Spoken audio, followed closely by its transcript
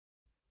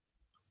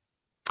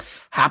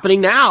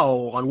happening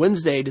now on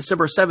Wednesday,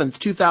 December 7th,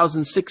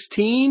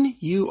 2016.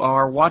 You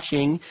are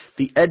watching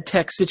the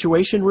EdTech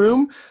Situation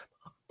Room.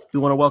 We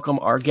want to welcome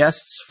our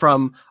guests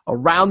from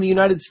around the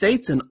United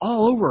States and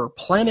all over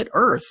planet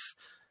Earth.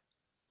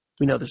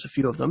 We know there's a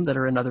few of them that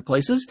are in other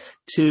places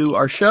to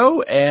our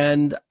show,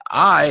 and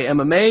I am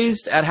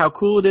amazed at how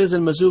cool it is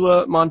in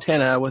Missoula,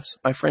 Montana, with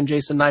my friend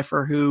Jason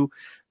Neiffer, who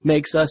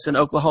makes us in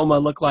Oklahoma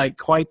look like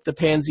quite the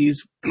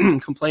pansies,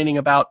 complaining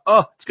about,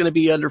 it's going to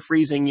be under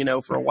freezing,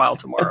 for a while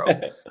tomorrow.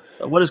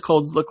 What does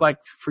cold look like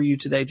for you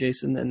today,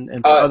 Jason,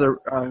 and for other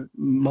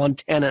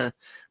Montana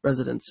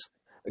residents?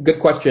 Good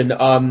question.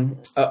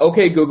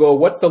 Okay, Google,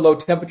 what's the low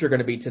temperature going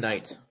to be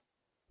tonight?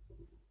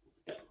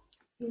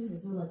 In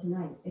Missoula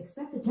tonight,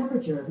 expect a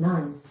temperature of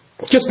 9.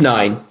 Just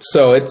 9.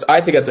 So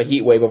I think that's a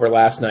heat wave over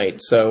last night.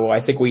 So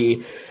I think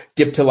we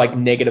dipped to like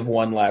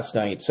 -1 last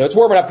night. So it's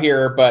warming up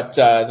here. But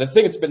the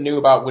thing that's been new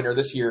about winter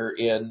this year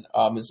in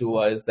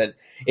Missoula is that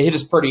it hit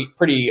us pretty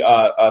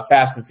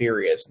fast and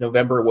furious.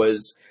 November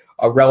was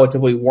a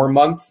relatively warm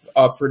month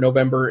for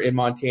November in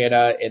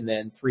Montana, and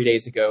then 3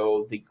 days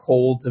ago, the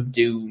colds of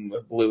doom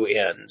blew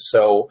in.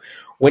 So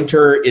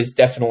winter is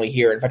definitely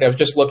here. In fact, I was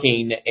just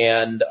looking,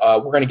 and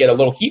we're going to get a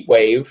little heat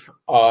wave.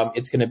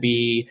 It's going to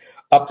be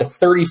up to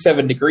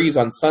 37 degrees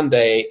on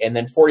Sunday, and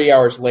then 40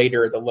 hours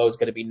later, the low is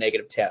going to be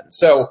 -10.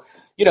 So,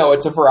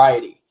 it's a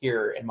variety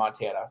here in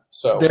Montana.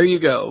 So there you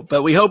go.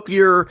 But we hope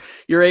you're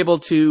able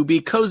to be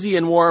cozy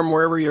and warm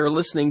wherever you're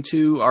listening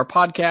to our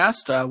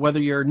podcast. Whether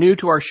you're new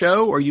to our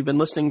show or you've been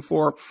listening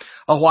for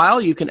a while,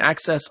 you can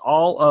access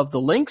all of the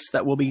links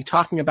that we'll be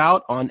talking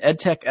about on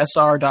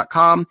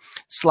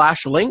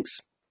edtechsr.com/links.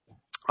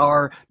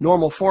 Our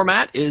normal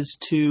format is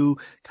to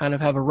kind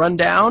of have a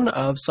rundown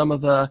of some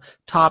of the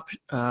top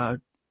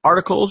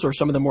articles or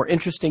some of the more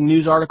interesting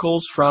news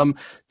articles from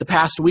the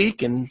past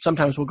week, and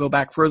sometimes we'll go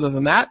back further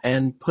than that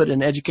and put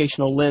an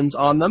educational lens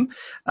on them.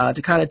 To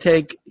kind of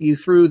take you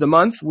through the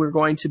month, we're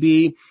going to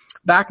be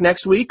back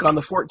next week on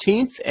the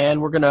 14th,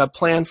 and we're going to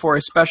plan for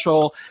a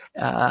special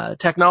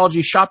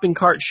technology shopping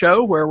cart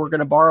show where we're going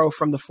to borrow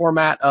from the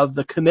format of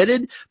the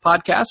Committed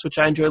podcast, which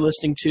I enjoy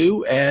listening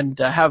to, and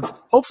have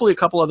hopefully a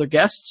couple other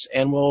guests,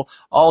 and we'll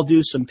all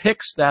do some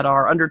picks that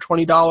are under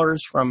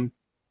 $20, from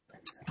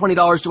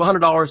 $20 to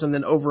 $100 and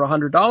then over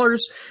 $100,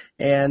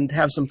 and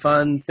have some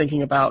fun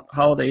thinking about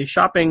holiday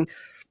shopping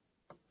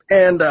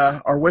and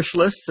our wish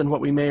lists and what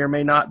we may or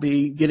may not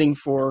be getting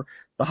for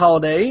the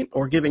holiday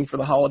or giving for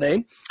the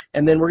holiday.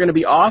 And then we're going to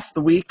be off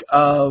the week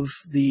of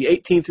the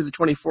 18th through the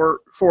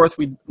 24th.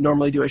 We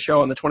normally do a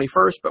show on the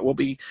 21st, but we'll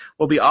be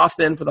off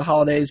then for the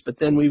holidays. But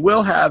then we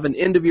will have an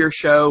end of year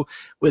show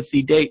with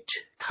the date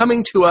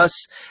coming to us,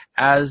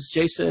 as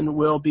Jason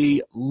will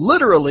be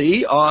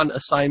literally on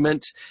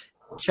assignment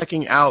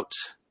checking out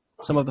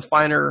some of the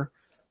finer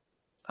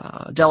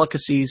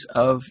delicacies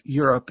of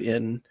Europe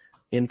in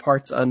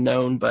parts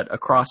unknown, but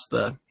across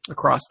the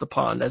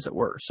pond, as it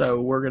were.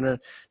 So we're going to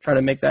try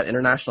to make that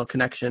international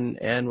connection,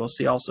 and we'll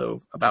see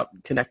also about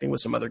connecting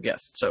with some other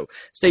guests. So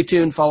stay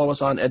tuned. Follow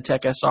us on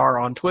EdTechSR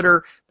on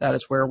Twitter. That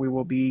is where we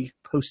will be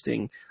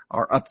posting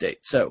our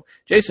updates. So,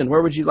 Jason,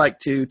 where would you like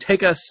to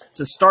take us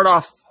to start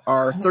off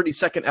our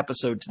 32nd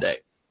episode today?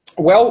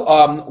 Well,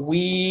 I'll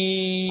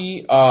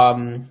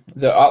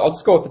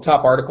just go with the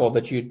top article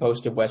that you'd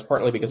posted, Wes,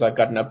 partly because I've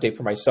got an update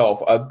for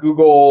myself.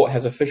 Google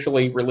has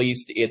officially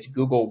released its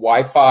Google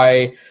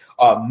Wi-Fi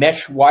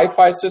mesh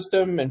Wi-Fi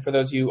system. And for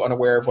those of you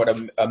unaware of what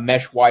a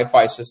mesh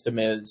Wi-Fi system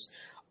is,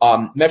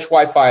 mesh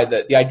Wi-Fi,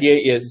 the idea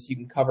is you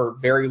can cover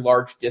very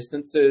large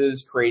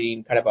distances,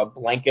 creating kind of a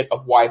blanket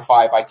of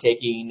Wi-Fi by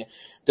taking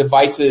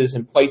devices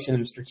and placing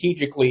them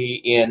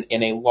strategically in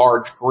a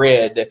large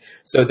grid,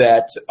 so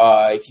that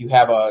if you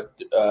have a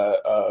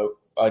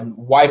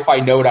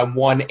Wi-Fi node on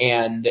one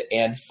end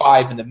and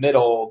 5 in the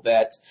middle,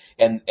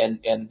 and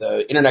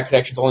the internet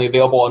connection is only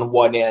available on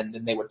one end,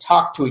 and they would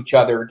talk to each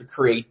other to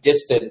create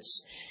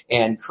distance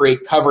and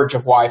create coverage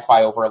of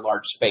Wi-Fi over a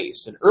large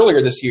space. And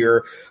earlier this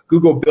year,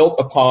 Google built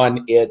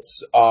upon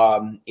its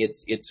Wi-Fi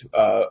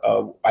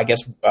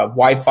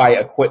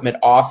equipment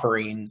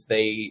offerings.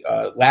 They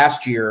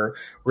last year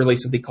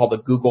released something called the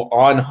Google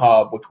On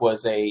Hub, which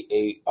was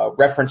a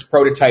reference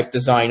prototype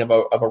design of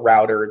a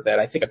router that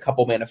I think a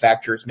couple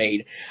manufacturers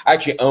made. I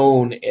actually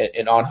own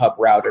an On Hub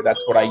router.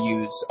 That's what I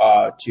use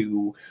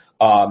to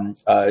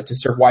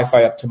serve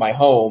Wi-Fi up to my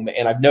home.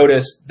 And I've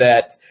noticed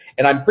that,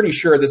 and I'm pretty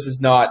sure this is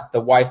not the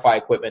Wi-Fi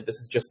equipment, this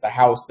is just the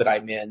house that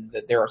I'm in,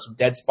 that there are some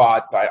dead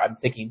spots. I'm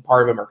thinking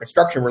part of them are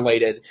construction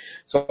related.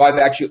 So I've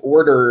actually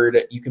ordered,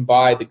 you can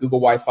buy the Google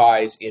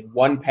Wi-Fis in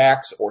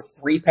 1-packs or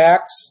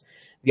 3-packs.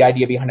 The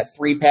idea behind a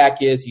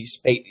 3-pack is you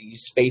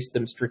space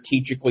them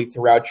strategically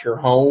throughout your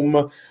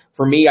home.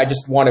 For me, I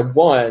just wanted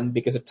one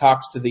because it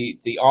talks to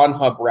the On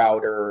Hub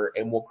router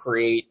and will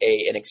create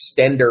an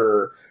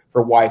extender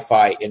for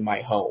Wi-Fi in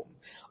my home.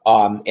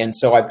 And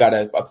so I've got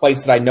a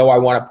place that I know I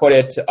want to put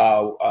it.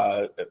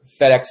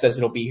 FedEx says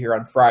it'll be here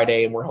on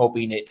Friday, and we're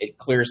hoping it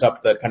clears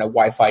up the kind of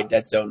Wi-Fi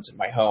dead zones in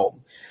my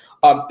home.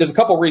 There's a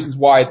couple of reasons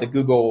why the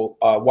Google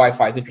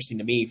Wi-Fi is interesting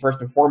to me.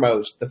 First and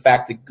foremost, the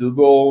fact that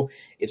Google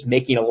is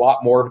making a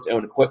lot more of its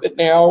own equipment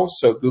now.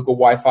 So Google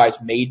Wi-Fi is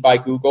made by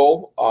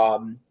Google,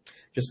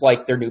 just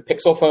like their new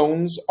Pixel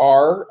phones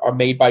are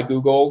made by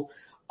Google.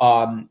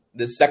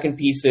 The second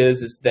piece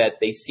is that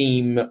they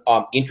seem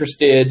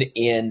interested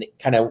in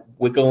kind of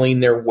wiggling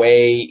their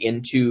way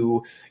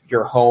into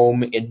your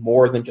home in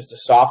more than just a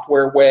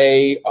software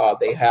way.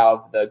 They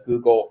have the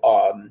Google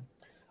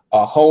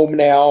Home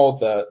now,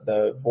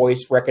 the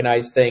voice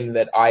recognized thing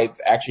that I've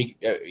actually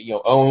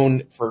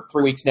owned for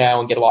 3 weeks now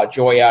and get a lot of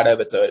joy out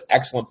of. It's an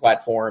excellent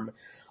platform,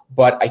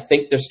 but I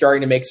think they're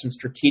starting to make some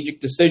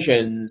strategic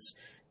decisions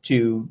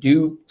to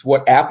do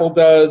what Apple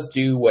does,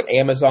 do what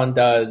Amazon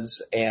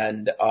does,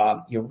 and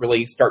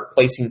really start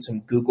placing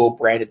some Google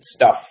branded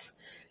stuff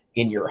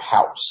in your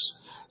house.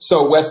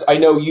 So Wes, I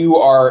know you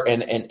are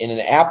in an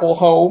Apple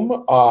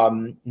home.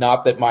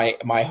 Not that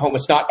my home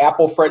is not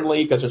Apple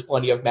friendly, because there's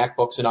plenty of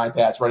MacBooks and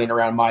iPads running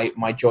around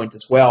my joint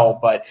as well.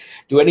 But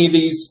do any of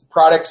these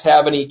products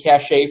have any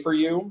cachet for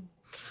you?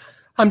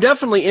 I'm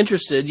definitely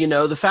interested.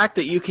 The fact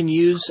that you can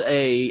use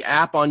a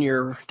app on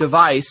your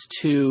device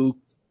to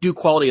do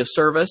quality of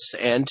service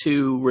and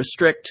to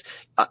restrict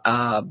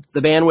the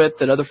bandwidth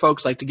that other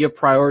folks like to give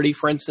priority,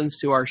 for instance,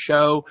 to our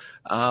show.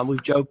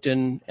 We've joked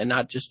and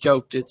not just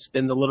joked. It's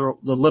been the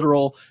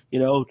literal,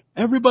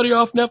 everybody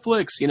off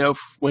Netflix,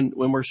 when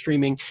we're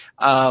streaming,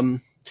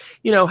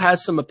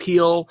 has some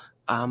appeal.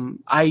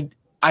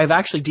 I've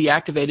actually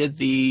deactivated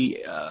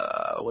the,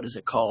 what is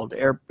it called?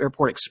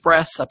 Airport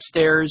Express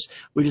upstairs.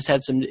 We just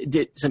had some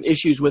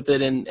issues with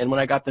it. And when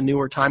I got the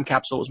newer time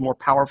capsule, it was more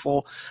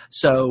powerful.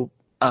 So,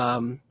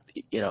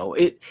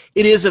 it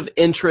is of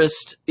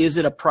interest. Is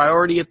it a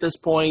priority at this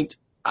point?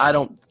 I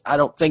don't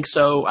think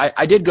so.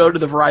 I did go to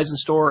the Verizon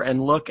store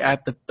and look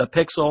at the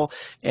Pixel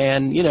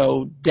and,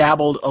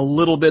 dabbled a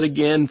little bit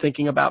again,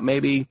 thinking about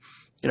maybe,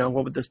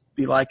 what would this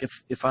be like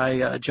if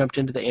I jumped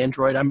into the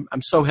Android?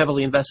 I'm so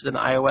heavily invested in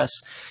the iOS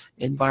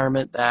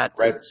environment that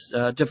it's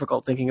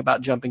difficult thinking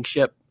about jumping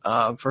ship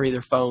for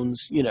either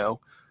phones,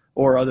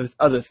 or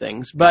other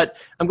things. But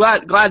I'm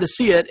glad to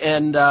see it.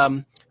 And,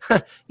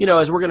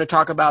 as we're going to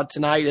talk about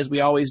tonight, as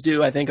we always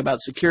do, I think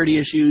about security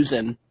issues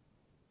and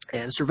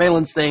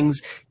surveillance things,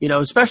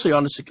 especially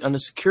on the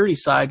security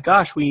side.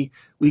 Gosh, we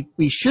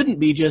shouldn't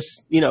be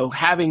just,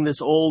 having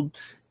this old,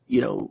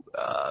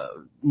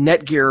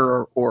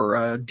 Netgear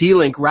or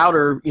D-Link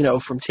router,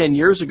 from 10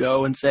 years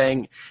ago and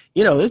saying,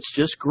 it's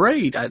just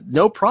great.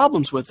 No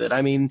problems with it.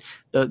 I mean,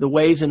 the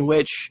ways in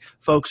which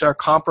folks are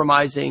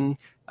compromising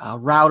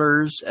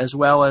routers as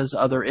well as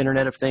other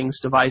Internet of Things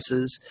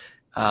devices.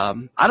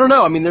 I don't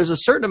know. I mean, there's a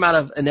certain amount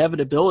of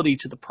inevitability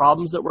to the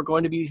problems that we're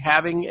going to be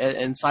having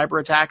and cyber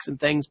attacks and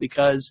things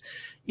because,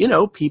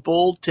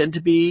 people tend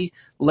to be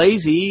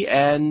lazy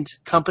and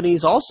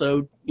companies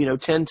also,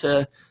 tend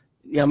to,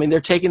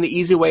 they're taking the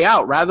easy way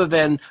out rather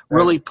than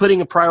really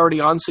putting a priority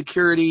on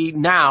security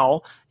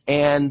now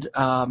and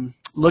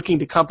looking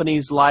to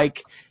companies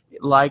like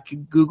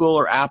Google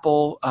or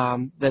Apple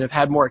that have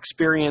had more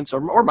experience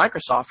or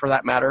Microsoft for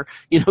that matter,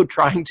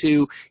 trying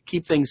to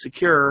keep things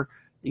secure.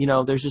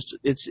 There's just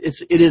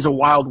it is a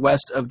wild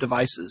west of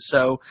devices.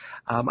 So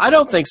I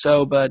don't think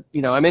so, but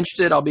I'm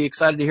interested. I'll be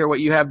excited to hear what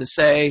you have to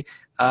say,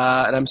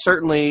 and I'm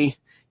certainly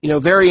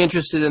very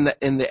interested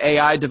in the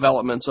AI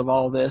developments of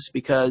all this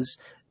because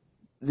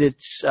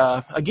it's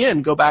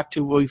again go back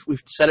to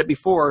we've said it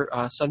before.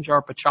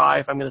 Sundar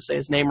Pichai, if I'm going to say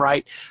his name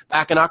right,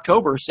 back in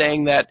October,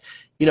 saying that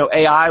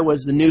AI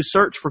was the new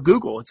search for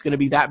Google. It's going to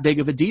be that big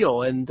of a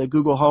deal. And the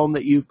Google Home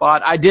that you've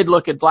bought, I did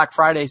look at Black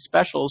Friday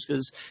specials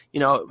because,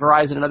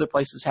 Verizon and other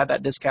places have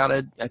that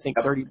discounted, I think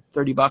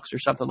 $30 or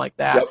something like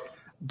that. Yep.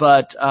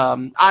 But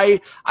I'm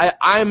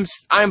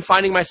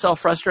finding myself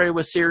frustrated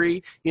with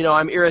Siri.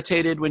 I'm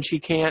irritated when she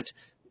can't,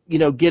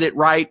 get it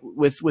right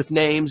with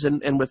names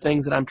and with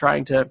things that I'm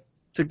trying to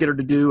get her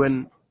to do.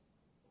 And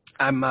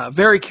I'm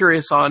very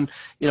curious on,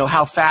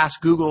 how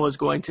fast Google is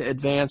going to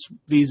advance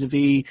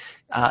vis-a-vis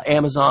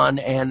Amazon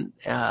and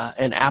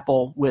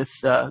Apple with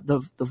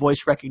the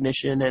voice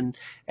recognition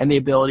and the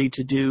ability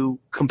to do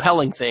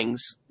compelling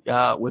things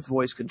with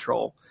voice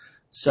control.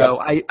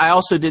 So yep. I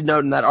also did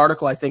note in that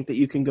article, I think that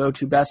you can go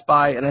to Best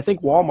Buy and I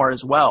think Walmart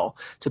as well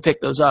to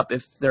pick those up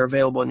if they're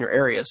available in your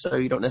area. So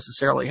you don't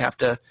necessarily have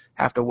to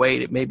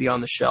wait. It may be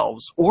on the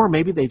shelves, or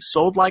maybe they've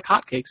sold like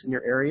hotcakes in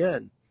your area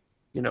and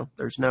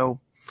there's none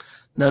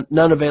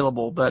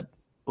available, but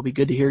it'll be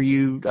good to hear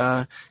you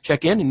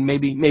check in, and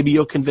maybe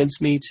you'll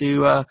convince me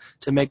to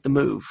make the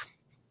move.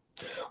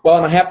 Well,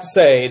 and I have to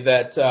say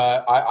that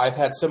I've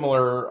had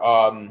similar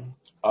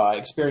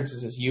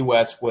experiences as you,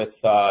 Wes, with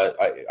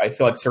I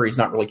feel like Siri's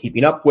not really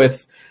keeping up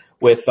with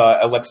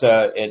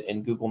Alexa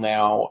and Google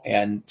now,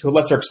 and to a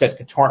lesser extent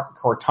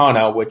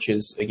Cortana, which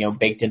is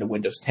baked into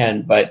Windows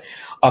 10. But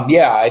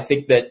I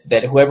think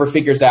that whoever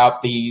figures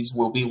out these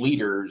will be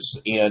leaders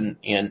in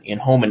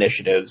home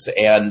initiatives.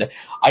 And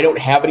I don't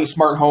have any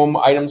smart home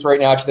items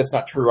right now. Actually, that's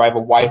not true. I have a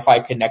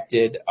Wi-Fi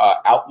connected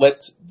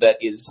outlet that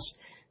is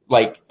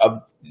like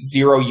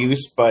zero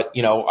use, but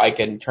I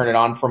can turn it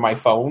on from my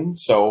phone.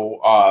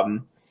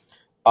 So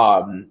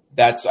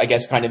that's, I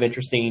guess, kind of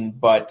interesting.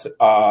 But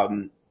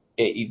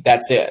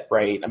that's it,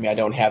 right? I mean, I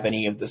don't have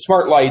any of the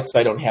smart lights.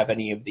 I don't have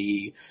any of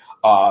the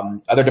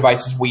other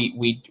devices.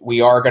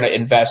 We are going to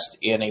invest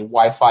in a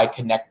Wi-Fi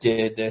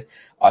connected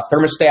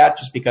thermostat,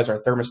 just because our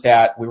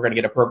thermostat, we were going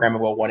to get a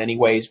programmable one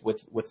anyways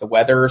with the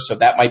weather. So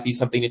that might be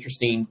something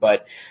interesting,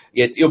 but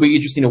it'll be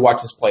interesting to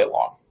watch this play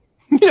along.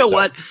 You know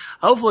what?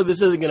 Hopefully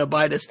this isn't going to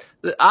bite us.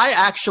 I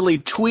actually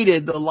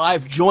tweeted the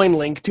live join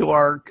link to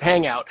our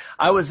Hangout.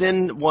 I was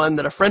in one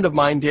that a friend of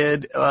mine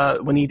did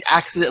when he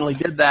accidentally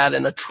did that,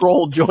 and a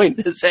troll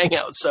joined his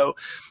Hangout. So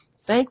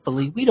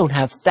thankfully, we don't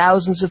have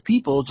thousands of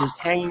people just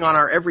hanging on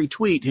our every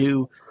tweet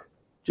who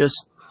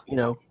just,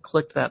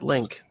 clicked that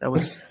link. That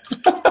was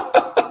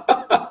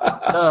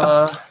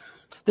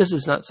this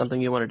is not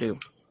something you want to do.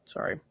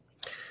 Sorry.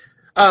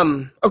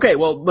 Okay,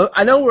 well,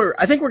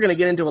 I think we're going to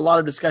get into a lot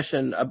of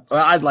discussion.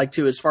 I'd like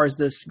to, as far as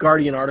this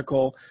Guardian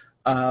article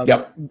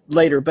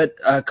later, but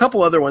a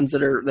couple other ones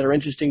that are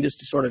interesting just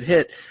to sort of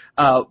hit.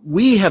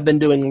 We have been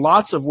doing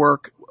lots of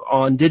work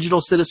on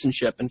digital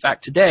citizenship. In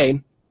fact,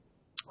 today,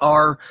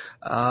 our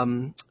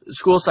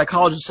school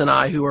psychologists and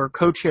I, who are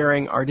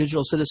co-chairing our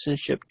digital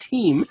citizenship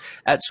team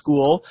at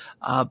school,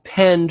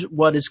 penned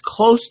what is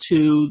close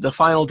to the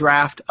final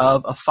draft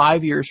of a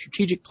 5-year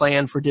strategic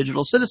plan for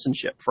digital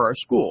citizenship for our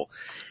school.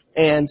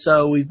 And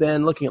so we've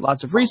been looking at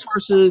lots of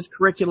resources,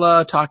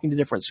 curricula, talking to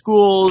different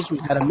schools.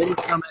 We've had a mini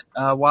summit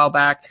a while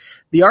back.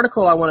 The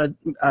article I want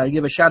to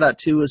give a shout out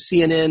to was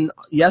CNN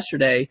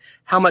yesterday.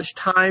 How much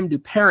time do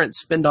parents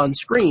spend on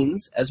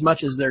screens as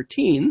much as their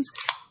teens?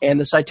 And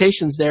the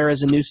citations there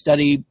is a new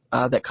study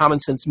that Common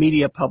Sense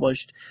Media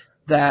published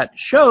that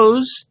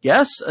shows,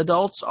 yes,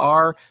 adults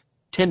are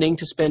tending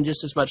to spend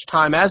just as much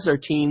time as their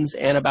teens,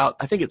 and about,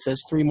 I think it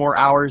says 3 more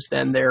hours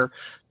than their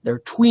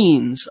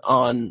tweens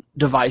on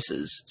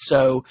devices.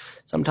 So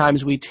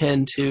sometimes we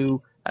tend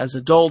to, as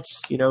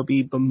adults,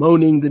 be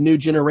bemoaning the new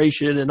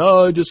generation and,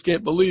 I just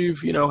can't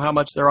believe, how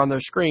much they're on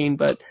their screen.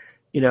 But,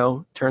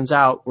 turns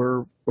out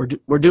we're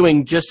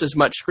doing just as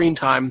much screen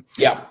time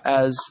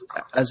as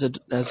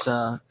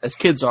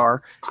kids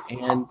are.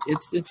 And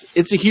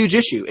it's a huge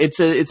issue. It's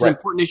an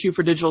important issue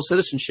for digital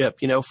citizenship,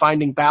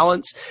 finding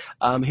balance.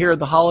 Here at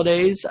the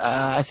holidays,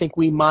 I think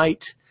we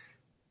might,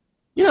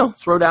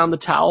 throw down the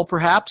towel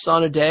perhaps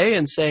on a day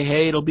and say,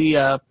 hey, it'll be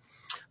a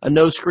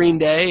no screen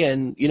day,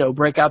 and,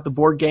 break out the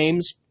board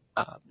games.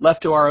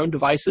 Left to our own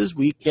devices,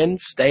 we can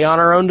stay on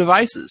our own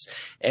devices.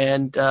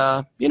 And,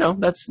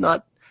 that's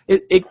not,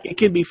 it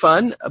can be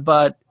fun,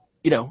 but,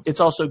 it's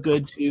also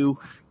good to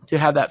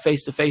have that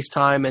face-to-face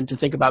time and to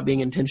think about being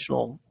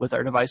intentional with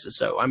our devices.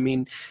 So, I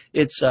mean,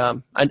 it's,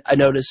 I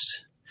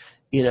noticed,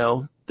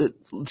 that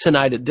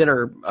tonight at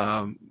dinner,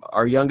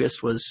 our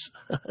youngest was,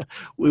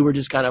 we were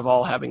just kind of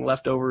all having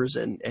leftovers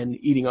and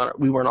eating on it.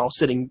 We weren't all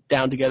sitting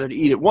down together to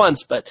eat at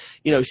once, but,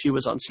 she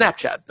was on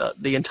Snapchat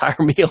the entire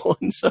meal.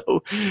 And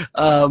so,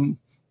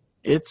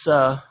 it's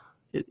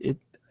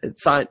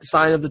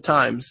sign of the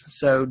times.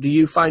 So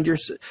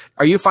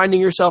are you finding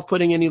yourself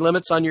putting any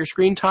limits on your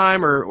screen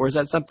time, or is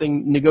that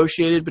something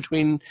negotiated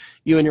between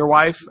you and your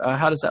wife?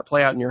 How does that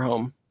play out in your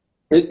home?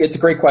 It's a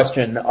great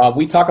question.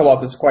 We talk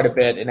about this quite a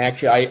bit, and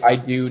actually I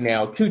do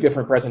now 2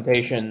 different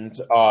presentations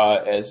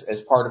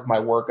as part of my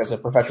work as a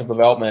professional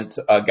development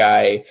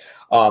guy.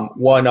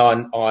 One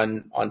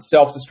on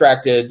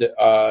self-distracted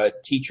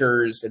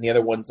teachers, and the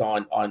other one's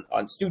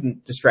on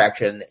student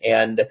distraction.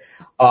 And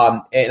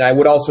I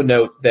would also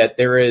note that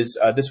there is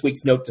this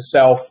week's Note to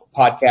Self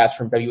podcast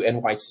from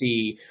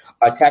WNYC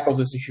tackles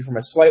this issue from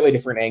a slightly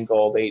different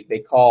angle.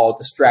 They call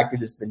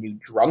distracted as the new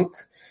drunk.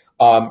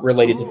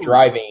 Related to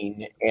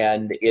driving,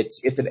 and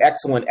it's an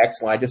excellent.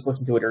 I just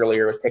listened to it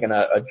earlier. I was taking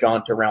a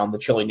jaunt around the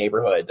chilly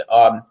neighborhood.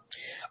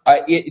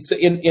 It's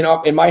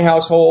in my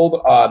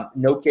household,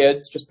 no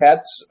kids, just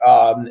pets.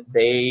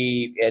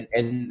 They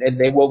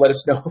will let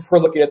us know if we're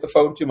looking at the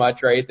phone too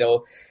much, right?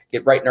 They'll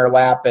get right in our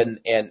lap and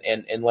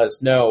let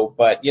us know.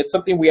 But it's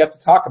something we have to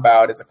talk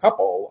about as a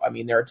couple. I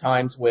mean, there are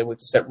times when we have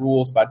to set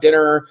rules about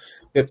dinner.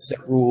 We have to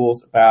set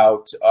rules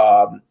about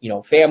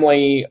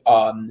family.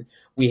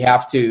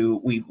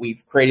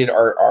 We've created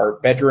our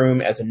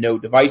bedroom as a no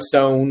device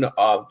zone,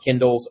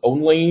 Kindles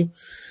only,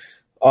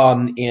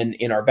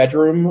 in our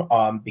bedroom,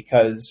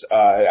 because,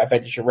 I've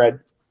actually read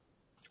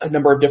a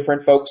number of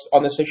different folks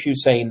on this issue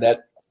saying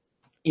that,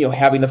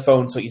 having the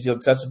phone so easily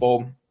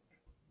accessible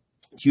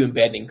to you in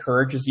bed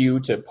encourages you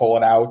to pull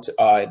it out,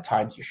 at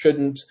times you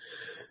shouldn't,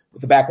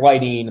 with the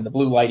backlighting and the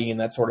blue lighting and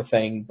that sort of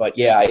thing. But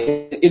yeah,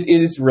 it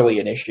is really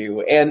an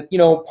issue. And,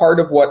 part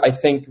of what I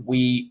think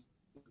we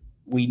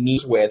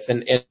need with,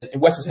 and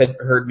Wes has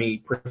heard me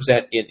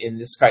present in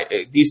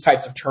these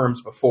types of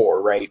terms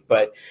before, right?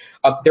 But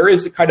there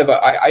is a kind of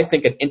I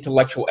think an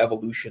intellectual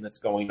evolution that's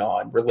going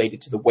on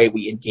related to the way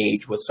we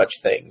engage with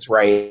such things,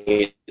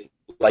 right?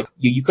 Like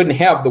you couldn't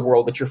have the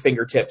world at your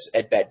fingertips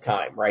at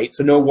bedtime, right?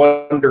 So no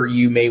wonder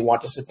you may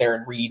want to sit there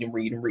and read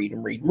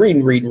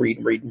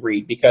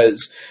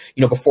because,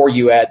 before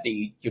you had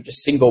the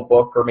just single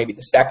book or maybe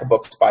the stack of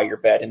books by your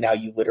bed, and now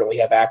you literally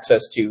have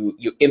access to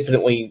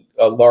infinitely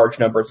large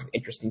numbers of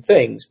interesting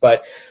things.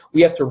 But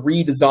we have to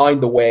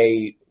redesign the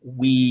way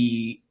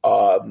we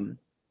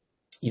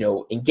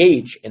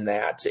engage in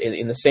that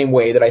in the same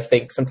way that I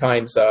think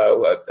sometimes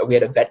we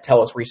had a vet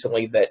tell us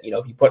recently that,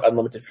 if you put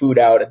unlimited food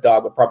out, a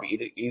dog would probably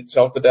eat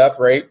itself to death,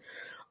 right?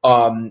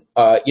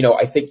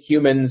 I think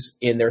humans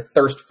in their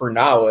thirst for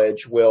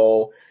knowledge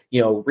will,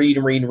 read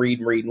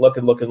and look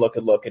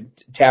and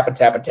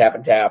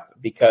tap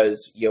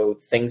because,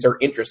 things are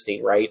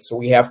interesting, right? So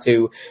we have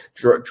to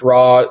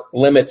draw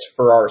limits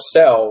for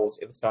ourselves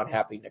if it's not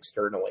happening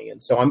externally.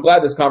 And so I'm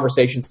glad this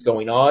conversation's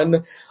going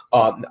on.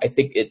 I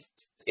think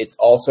it's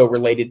also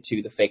related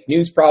to the fake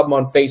news problem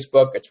on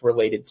Facebook. It's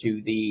related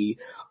to the,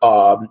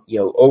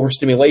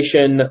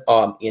 overstimulation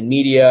in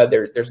media.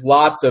 There's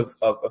lots of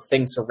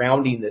things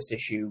surrounding this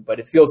issue, but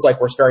it feels like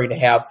we're starting to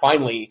have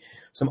finally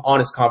some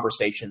honest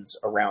conversations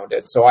around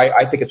it. So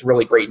I think it's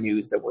really great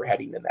news that we're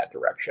heading in that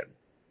direction.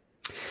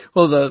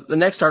 Well, the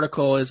next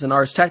article is an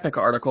Ars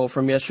Technica article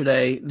from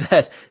yesterday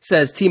that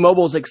says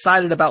T-Mobile's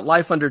excited about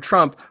life under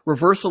Trump,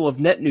 reversal of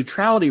net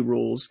neutrality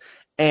rules.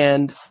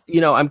 And,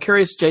 I'm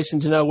curious, Jason,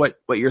 to know what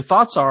your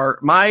thoughts are.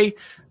 My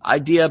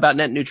idea about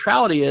net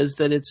neutrality is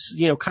that it's,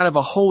 kind of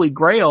a holy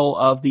grail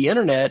of the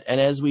internet. And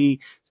as we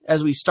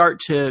start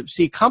to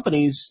see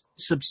companies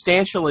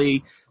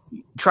substantially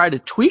try to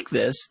tweak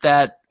this,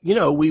 that,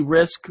 we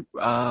risk,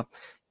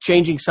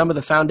 changing some of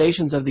the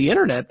foundations of the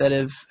internet that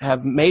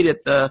have made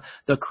it the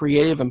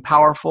creative and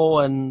powerful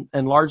and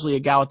largely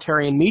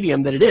egalitarian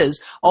medium that it is.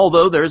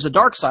 Although there's a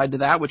dark side to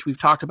that, which we've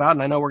talked about,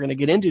 and I know we're going to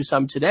get into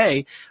some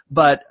today.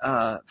 But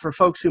for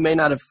folks who may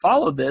not have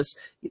followed this,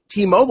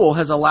 T-Mobile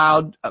has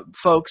allowed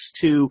folks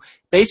to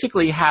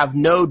basically have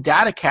no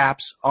data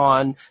caps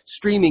on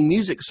streaming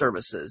music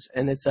services,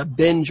 and it's a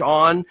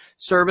binge-on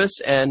service.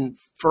 And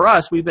for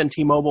us, we've been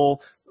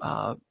T-Mobile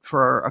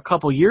for a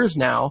couple years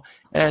now,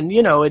 and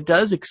it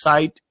does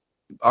excite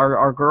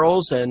our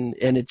girls, and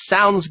it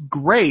sounds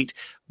great,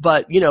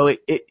 but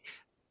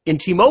in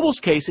T-Mobile's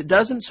case, it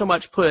doesn't so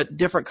much put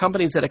different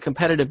companies at a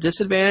competitive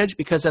disadvantage,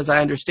 because as I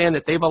understand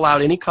it, they've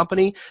allowed any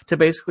company to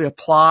basically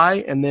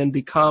apply and then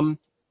become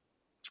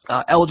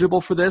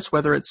eligible for this,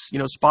 whether it's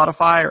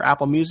Spotify or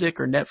Apple Music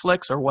or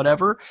Netflix or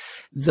whatever.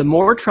 The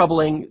more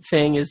troubling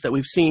thing is that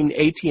we've seen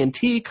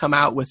AT&T come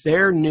out with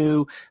their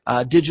new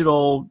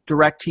digital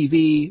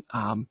DirecTV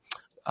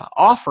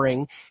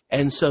offering,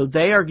 and so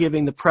they are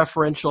giving the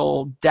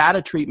preferential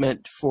data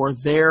treatment for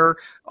their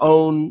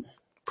own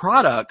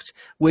product,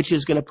 which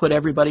is going to put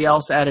everybody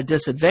else at a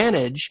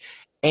disadvantage.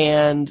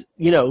 And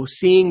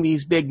seeing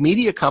these big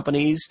media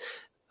companies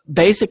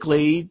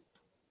basically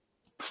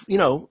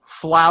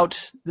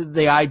flout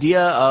the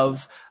idea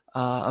of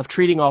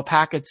treating all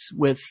packets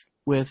with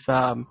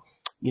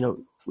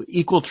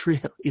equal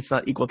it's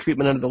not equal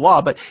treatment under the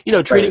law, but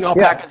treating all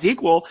packets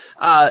equal.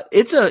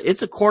 It's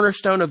a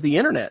cornerstone of the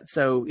internet.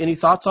 So any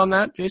thoughts on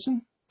that,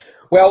 Jason?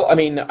 Well, I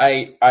mean,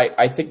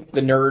 I think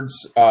the nerds,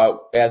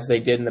 as they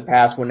did in the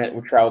past when net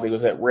neutrality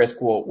was at risk,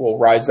 will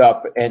rise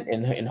up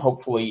and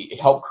hopefully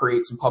help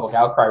create some public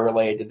outcry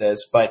related to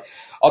this. But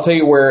I'll tell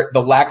you where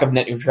the lack of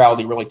net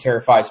neutrality really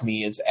terrifies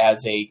me is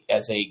as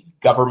a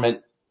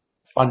government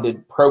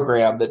funded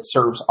program that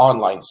serves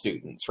online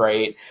students,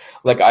 right?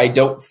 Like, I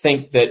don't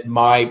think that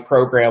my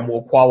program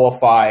will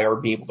qualify or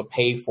be able to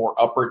pay for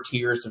upper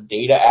tiers of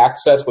data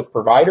access with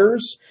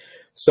providers.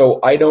 So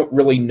I don't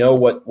really know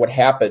what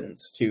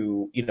happens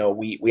to,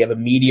 we have a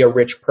media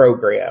rich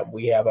program.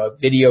 We have a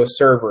video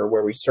server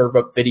where we serve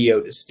up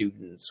video to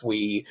students.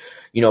 We,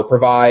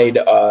 provide,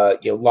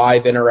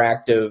 live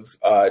interactive,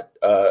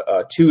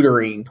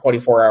 tutoring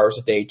 24 hours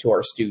a day to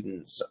our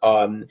students.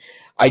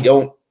 I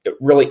don't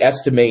really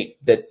estimate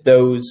that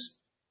those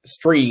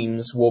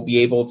streams will be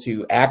able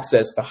to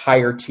access the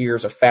higher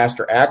tiers of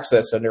faster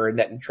access under a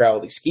net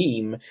neutrality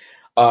scheme.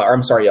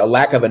 A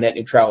lack of a net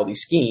neutrality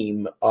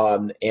scheme.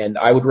 And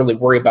I would really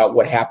worry about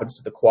what happens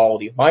to the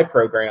quality of my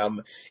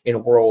program in a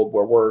world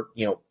where we're,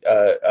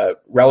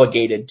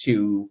 relegated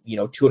to,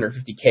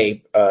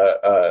 250K,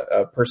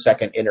 per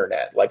second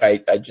internet. Like,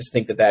 I just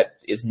think that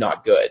is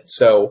not good.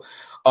 So,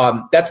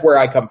 that's where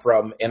I come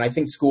from. And I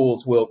think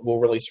schools will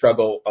really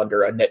struggle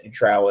under a net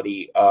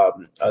neutrality,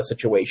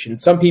 situation.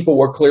 Some people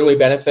will clearly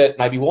benefit,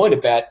 and I'd be willing to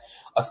bet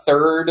a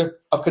third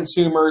of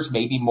consumers,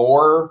 maybe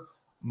more,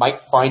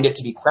 might find it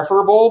to be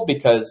preferable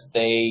because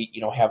they,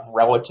 have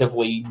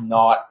relatively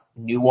not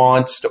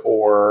nuanced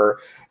or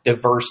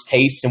diverse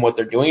tastes in what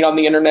they're doing on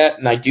the internet.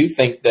 And I do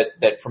think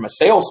that from a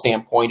sales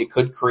standpoint, it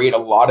could create a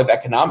lot of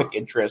economic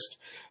interest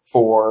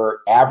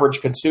for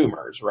average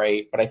consumers,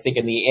 right? But I think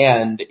in the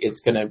end, it's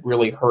going to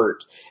really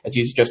hurt, as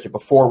you suggested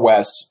before,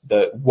 Wes,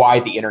 why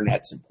the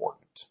internet's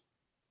important.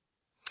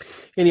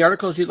 Any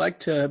articles you'd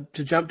like to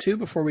jump to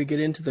before we get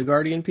into the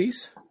Guardian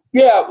piece?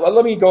 Yeah, well,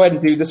 let me go ahead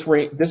and do this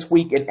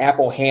week in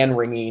Apple hand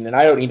wringing, and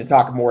I don't need to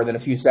talk more than a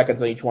few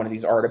seconds on each one of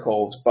these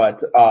articles. But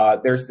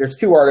there's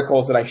two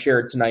articles that I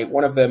shared tonight.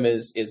 One of them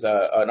is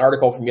an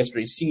article from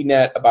yesterday's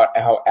CNET about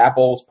how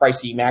Apple's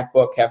pricey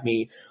MacBook have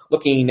me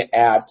looking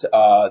at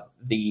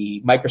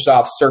the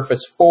Microsoft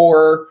Surface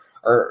 4.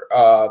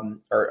 No,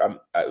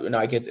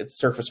 I guess it's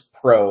Surface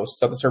Pro.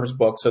 So the Surface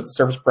Book, so it's the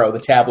Surface Pro, the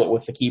tablet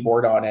with the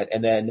keyboard on it,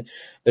 and then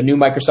the new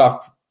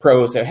Microsoft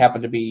Pros that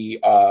happen to be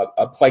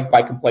plagued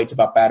by complaints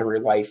about battery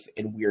life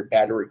and weird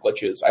battery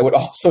glitches. I would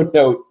also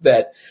note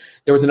that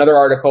there was another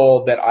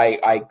article that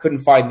I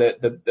couldn't find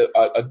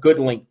a good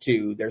link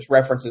to. There's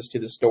references to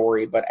the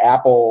story, but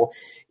Apple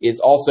is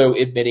also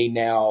admitting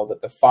now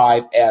that the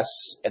 5S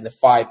and the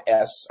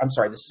 6S and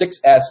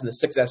the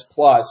 6S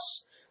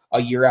Plus,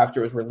 a year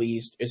after it was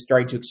released, is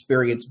starting to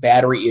experience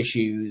battery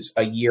issues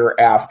a year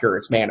after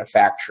its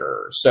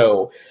manufacturer.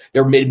 So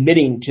they're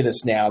admitting to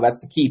this now. That's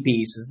the key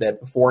piece, is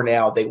that before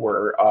now they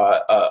were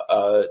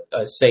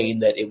saying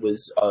that it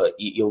was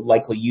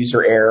likely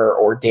user error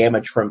or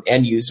damage from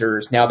end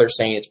users. Now they're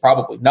saying it's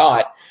probably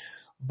not.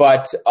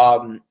 But,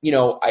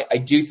 I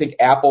do think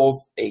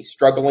Apple's a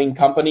struggling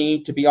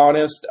company, to be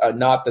honest.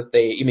 Not that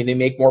they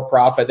make more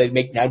profit. They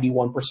make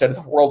 91% of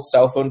the world's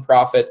cell phone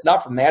profits,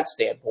 not from that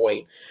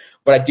standpoint.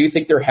 But I do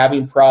think they're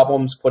having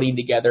problems putting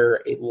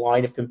together a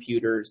line of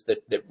computers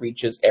that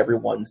reaches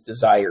everyone's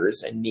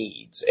desires and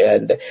needs.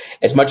 And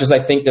as much as I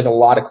think there's a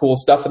lot of cool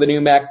stuff in the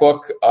new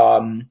MacBook,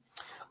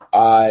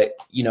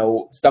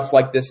 stuff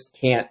like this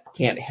can't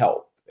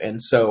help. And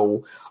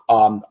so,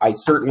 I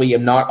certainly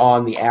am not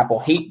on the Apple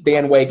hate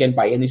bandwagon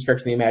by any stretch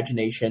of the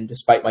imagination,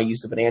 despite my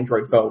use of an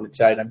Android phone.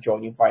 Instead, I'm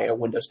joining via a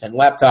Windows 10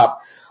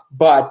 laptop.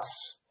 But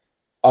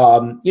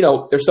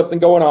there's something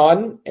going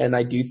on, and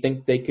I do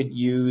think they could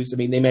use,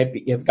 they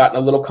might have gotten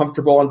a little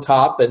comfortable on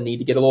top and need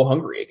to get a little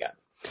hungry again.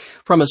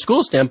 From a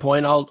school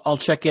standpoint, I'll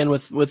check in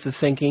with the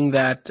thinking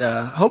that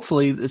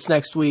hopefully this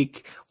next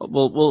week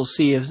we'll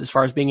see as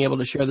far as being able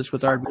to share this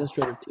with our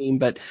administrative team.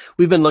 But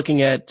we've been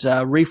looking at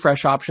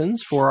refresh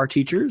options for our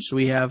teachers.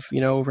 We have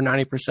over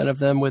 90% of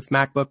them with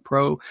MacBook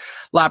Pro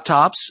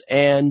laptops,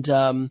 and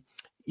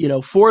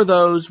for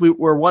those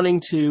we're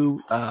wanting to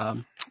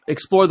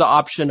explore the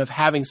option of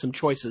having some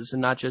choices and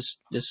not just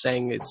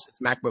saying it's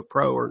MacBook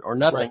Pro or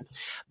nothing. Right.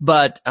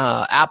 But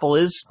Apple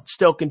is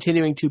still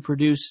continuing to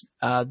produce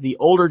the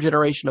older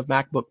generation of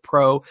MacBook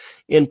Pro,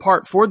 in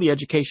part for the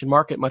education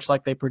market, much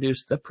like they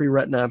produced the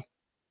pre-Retina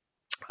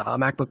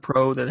MacBook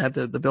Pro that had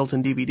the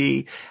built-in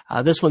DVD.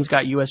 This one's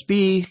got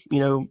USB,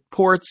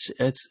 ports.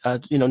 It's,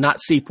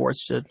 not C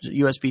ports,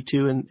 USB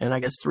 2 and I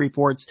guess 3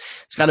 ports.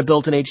 It's got a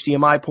built-in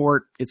HDMI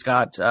port. It's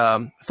got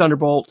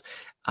Thunderbolt.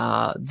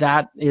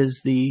 That is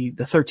the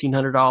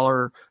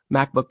 $1,300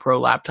 MacBook Pro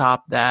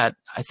laptop that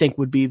I think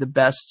would be the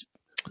best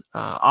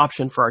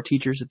option for our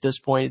teachers at this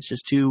point. It's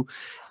just too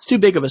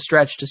big of a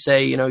stretch to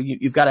say,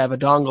 you've got to have a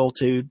dongle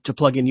to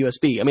plug in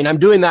USB. I'm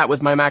doing that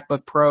with my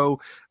MacBook Pro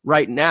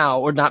right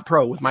now, or not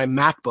Pro, with my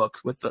MacBook,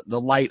 with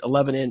the light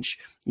 11-inch,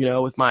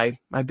 with my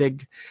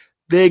big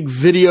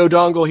video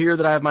dongle here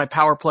that I have my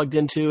power plugged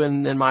into,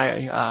 and then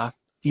my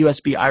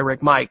USB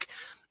iRig mic.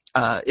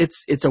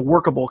 It's a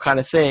workable kind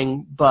of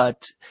thing,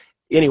 but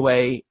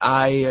anyway,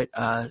 I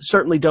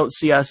certainly don't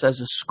see us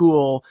as a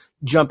school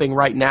jumping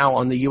right now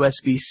on the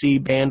USB-C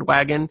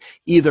bandwagon,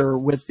 either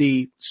with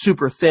the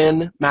super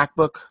thin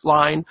MacBook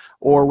line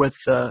or with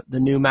the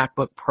new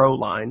MacBook Pro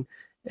line.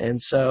 And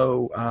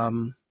so,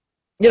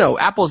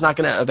 Apple's not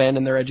going to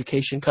abandon their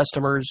education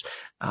customers.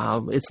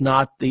 It's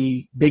not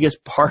the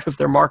biggest part of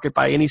their market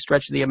by any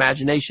stretch of the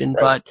imagination,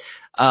 right.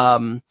 But,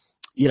 I'm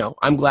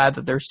glad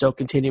that they're still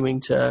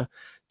continuing to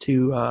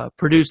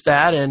produce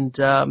that. And,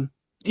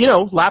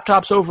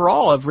 laptops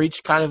overall have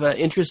reached kind of an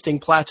interesting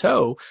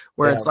plateau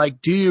where It's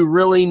like, do you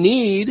really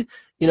need,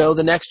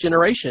 the next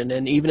generation?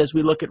 And even as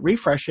we look at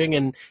refreshing,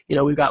 and,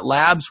 we've got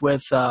labs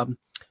with,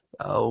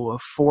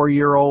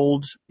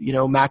 4-year-old,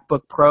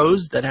 MacBook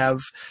Pros that have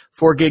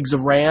 4 gigs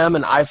of RAM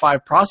and i5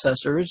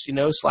 processors,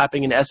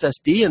 slapping an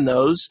SSD in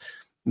those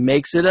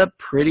makes it a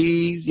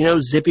pretty,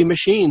 zippy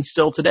machine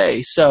still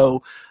today.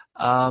 So,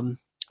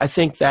 I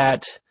think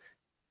that,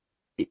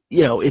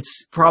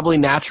 it's probably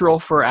natural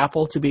for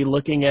Apple to be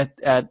looking at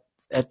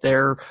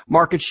their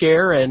market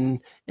share, and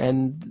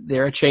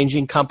they're a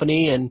changing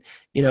company. And,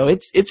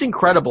 it's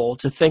incredible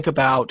to think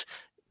about,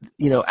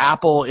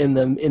 Apple in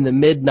the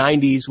mid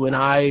 90s when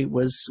I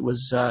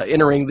was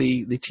entering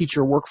the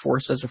teacher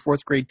workforce as a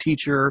 4th grade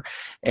teacher,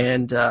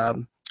 and,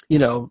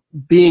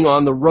 being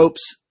on the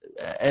ropes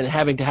and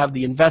having to have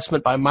the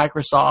investment by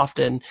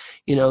Microsoft and,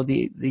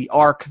 the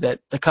arc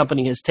that the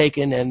company has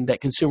taken and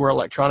that consumer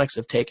electronics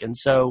have taken.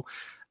 So,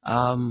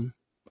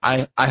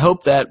 I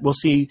hope that we'll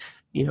see,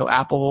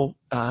 Apple,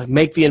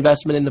 make the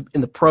investment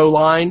in the Pro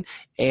line,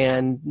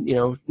 and,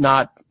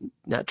 not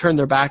turn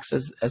their backs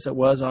as it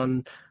was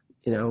on,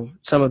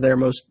 some of their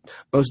most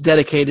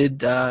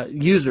dedicated,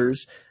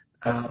 users.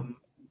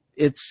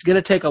 it's going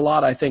to take a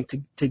lot, I think,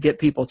 to get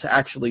people to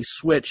actually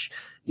switch.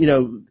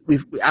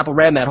 Apple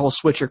ran that whole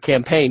switcher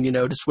campaign,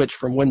 to switch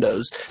from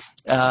Windows.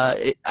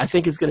 I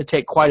think it's going to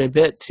take quite a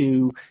bit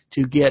to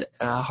get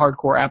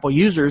hardcore Apple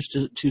users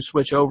to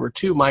switch over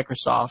to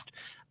Microsoft.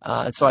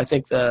 So I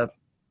think the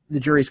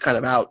jury's kind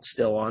of out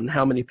still on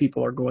how many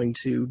people are going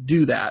to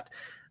do that.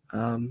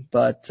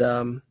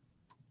 There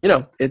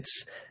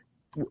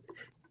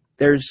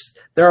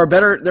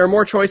are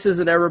more choices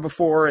than ever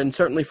before, and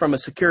certainly from a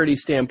security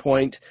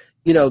standpoint,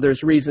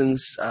 there's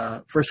reasons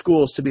for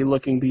schools to be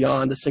looking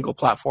beyond a single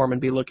platform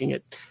and be looking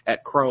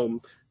at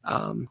Chrome,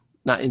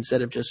 not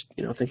instead of just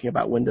thinking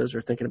about Windows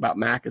or thinking about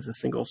Mac as a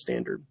single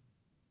standard.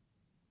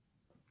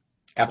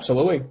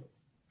 Absolutely.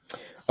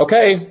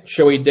 Okay,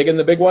 shall we dig in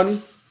the big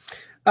one?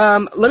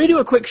 Let me do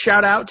a quick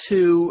shout out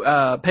to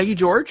Peggy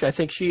George. I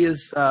think she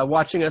is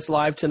watching us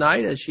live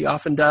tonight, as she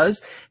often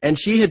does. And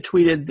she had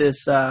tweeted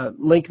this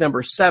link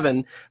number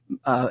 7.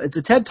 It's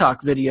a TED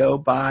Talk video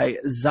by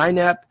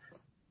Zeynep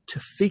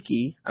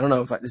Tufekci. I don't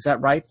know is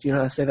that right? Do you know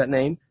how to say that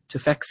name?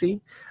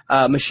 Tufekci.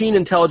 Machine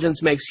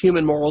intelligence makes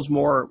human morals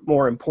more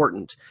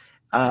important.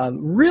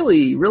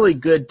 Really, really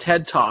good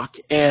TED Talk,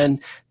 and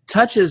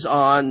touches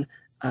on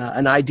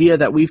an idea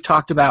that we've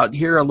talked about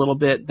here a little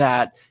bit,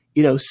 that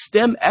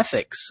STEM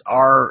ethics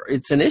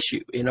it's an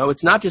issue.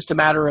 It's not just a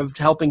matter of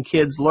helping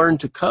kids learn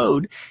to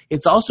code.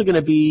 It's also going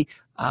to be,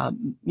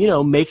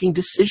 making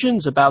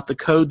decisions about the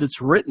code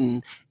that's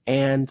written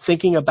and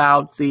thinking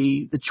about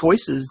the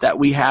choices that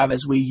we have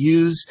as we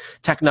use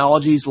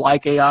technologies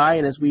like AI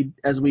and as we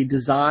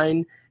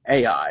design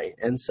AI.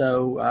 And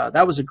so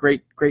that was a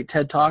great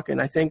TED Talk,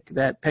 and I think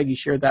that Peggy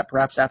shared that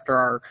perhaps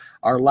after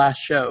our last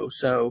show.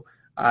 So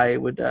I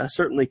would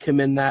certainly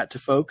commend that to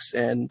folks.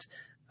 And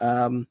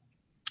where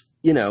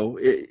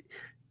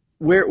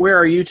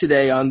are you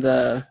today on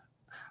the?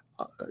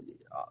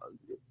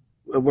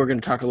 We're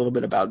going to talk a little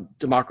bit about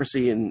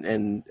democracy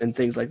and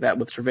things like that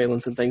with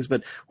surveillance and things.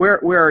 But where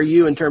are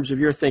you in terms of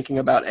your thinking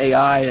about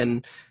AI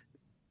and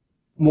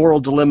moral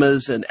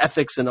dilemmas and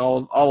ethics and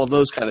all of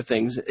those kind of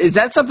things? Is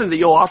that something that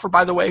you'll offer,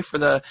 by the way, for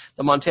the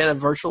Montana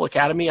Virtual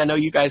Academy? I know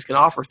you guys can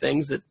offer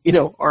things that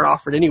aren't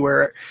offered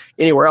anywhere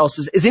else.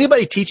 Is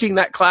anybody teaching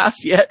that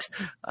class yet?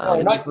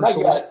 No, not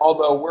yet.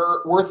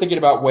 Although we're thinking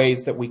about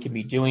ways that we can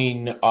be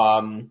doing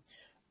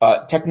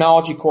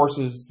technology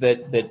courses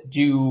that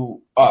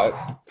do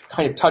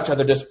kind of touch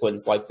other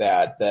disciplines like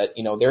that. That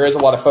there is a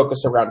lot of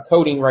focus around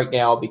coding right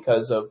now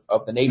because of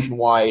the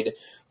nationwide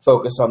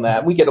focus on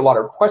that. We get a lot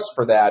of requests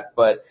for that,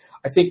 but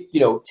I think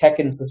tech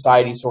and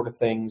society sort of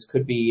things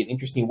could be an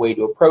interesting way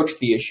to approach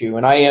the issue.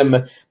 And I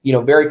am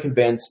very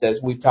convinced,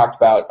 as we've talked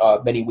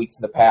about many weeks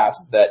in the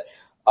past, that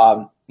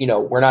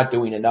we're not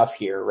doing enough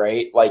here,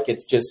 right? Like,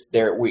 it's just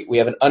there. We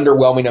have an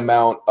underwhelming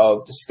amount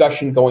of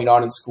discussion going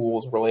on in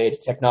schools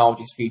related to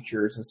technology's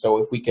features. And so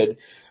if we could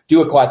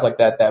do a class like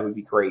that, that would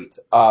be great.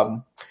 I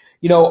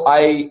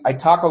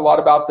talk a lot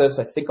about this.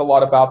 I think a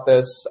lot about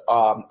this.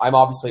 I'm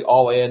obviously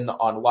all in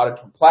on a lot of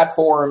different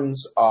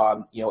platforms.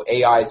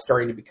 AI is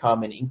starting to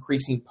become an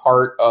increasing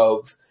part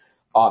of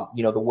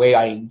the way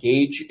I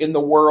engage in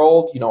the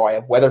world. I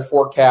have weather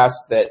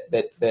forecasts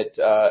that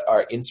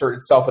are insert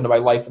itself into my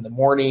life in the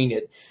morning.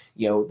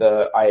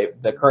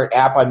 The current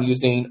app I'm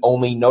using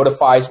only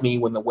notifies me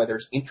when the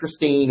weather's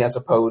interesting, as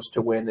opposed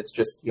to when it's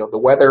just the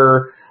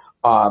weather.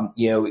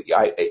 Machine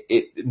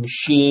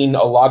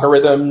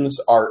algorithms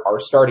are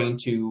starting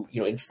to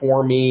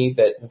inform me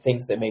that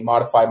things that may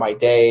modify my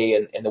day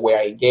and the way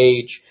I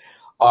engage.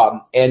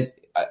 And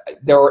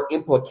there are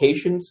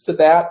implications to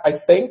that, I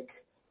think.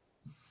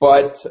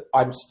 But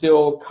I'm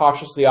still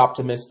cautiously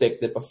optimistic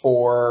that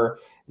before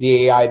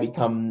the AI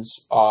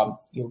becomes,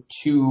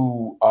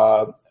 too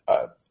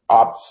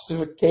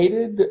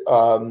obfuscated,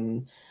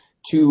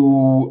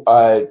 too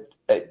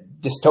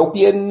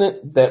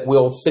dystopian, that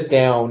we'll sit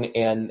down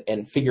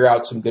and figure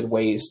out some good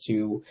ways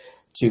to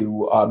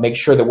make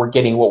sure that we're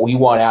getting what we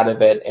want out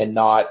of it and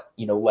not,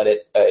 let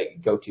it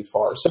go too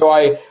far. So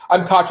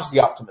I'm cautiously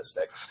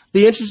optimistic.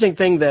 The interesting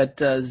thing that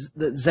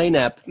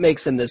Zeynep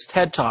makes in this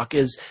TED Talk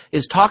is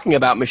talking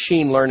about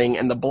machine learning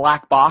and the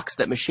black box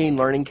that machine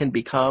learning can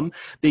become,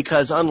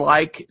 because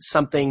unlike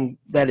something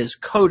that is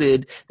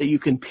coded that you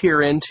can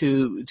peer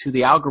into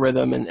the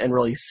algorithm and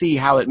really see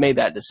how it made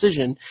that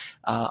decision,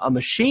 a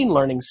machine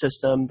learning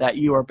system that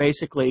you are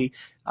basically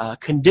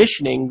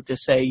conditioning to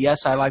say,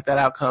 yes, I like that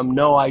outcome,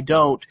 no, I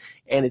don't,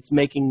 and it's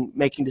making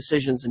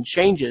decisions and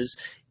changes,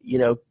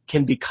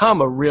 can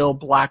become a real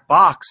black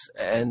box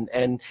and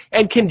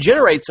can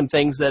generate some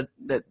things that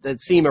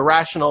seem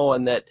irrational,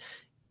 and that,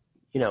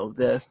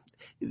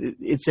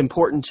 it's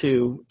important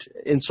to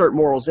insert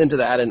morals into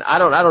that. And I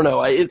don't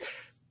know.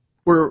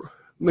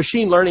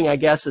 Machine learning, I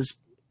guess, is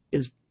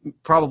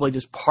probably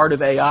just part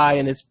of AI,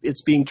 and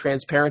it's being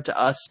transparent to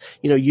us,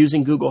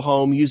 using Google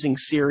Home, using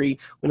Siri.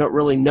 We don't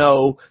really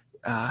know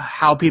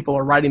how people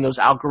are writing those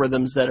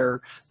algorithms that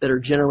are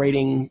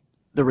generating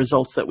the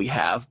results that we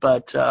have.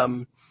 But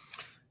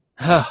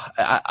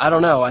I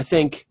don't know. I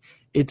think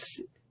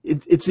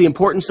it's the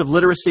importance of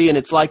literacy, and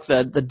it's like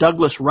the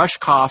Douglas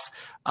Rushkoff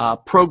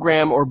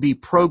Program or Be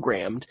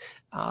Programmed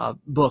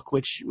book,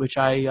 which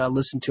I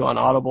listened to on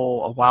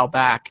Audible a while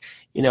back.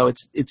 You know,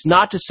 it's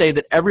not to say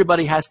that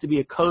everybody has to be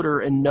a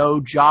coder and know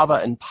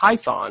Java and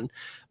Python,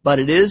 but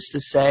it is to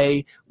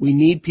say we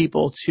need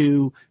people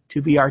to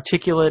be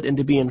articulate and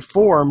to be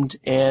informed,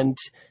 and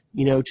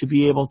you know, to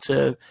be able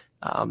to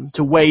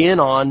weigh in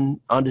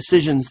on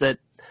decisions that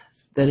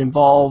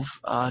involve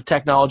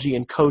technology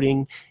and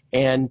coding,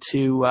 and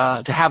to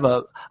have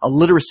a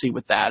literacy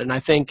with that. And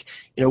I think,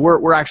 you know,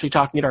 we're actually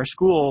talking at our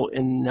school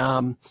in,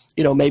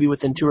 you know, maybe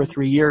within 2 or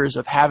 3 years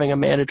of having a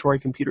mandatory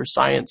computer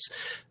science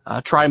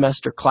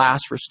trimester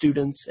class for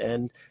students.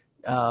 And,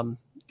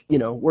 you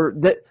know,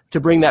 to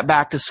bring that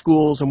back to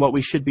schools and what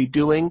we should be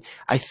doing.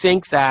 I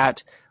think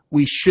that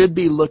we should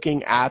be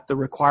looking at the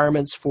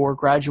requirements for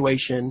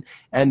graduation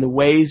and the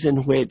ways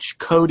in which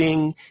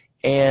coding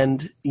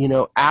and, you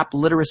know, app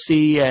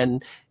literacy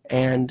and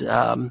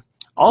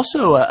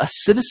also a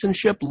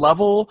citizenship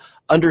level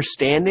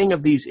understanding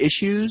of these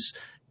issues,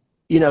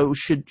 you know,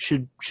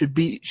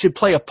 should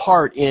play a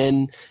part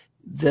in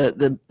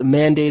the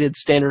mandated,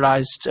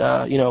 standardized,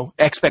 you know,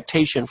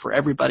 expectation for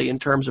everybody in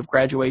terms of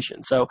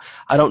graduation. So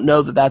I don't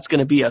know that that's going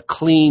to be a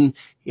clean,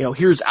 you know,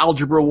 here's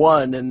Algebra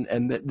 1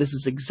 and this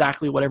is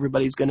exactly what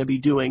everybody's going to be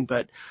doing.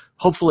 But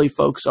hopefully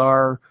folks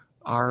are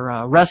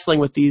wrestling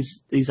with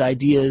these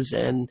ideas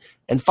and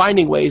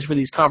finding ways for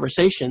these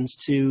conversations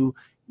to,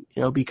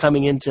 you know, be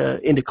coming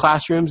into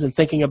classrooms and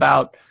thinking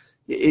about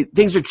it.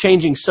 Things are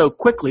changing so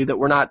quickly that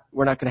we're not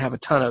going to have a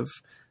ton of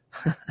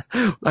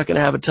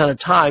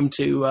time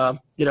to,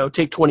 you know,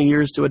 take 20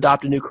 years to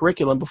adopt a new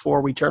curriculum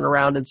before we turn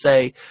around and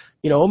say,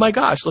 you know, oh my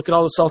gosh, look at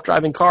all the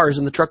self-driving cars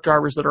and the truck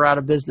drivers that are out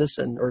of business,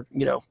 or,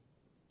 you know,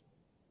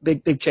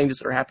 big changes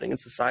that are happening in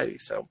society.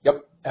 So.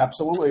 Yep,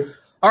 absolutely.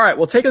 All right,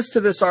 well, take us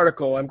to this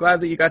article. I'm glad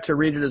that you got to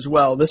read it as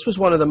well. This was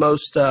one of the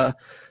most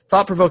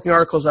thought-provoking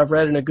articles I've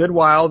read in a good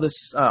while.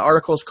 This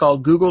article is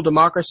called Google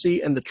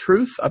Democracy and the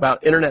Truth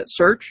About Internet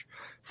Search,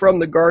 from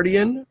The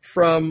Guardian,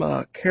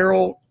 from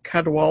Carol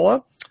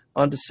Cadwalla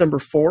on December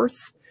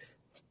 4th.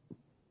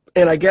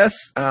 And I guess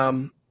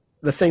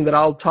the thing that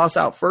I'll toss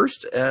out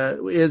first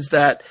is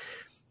that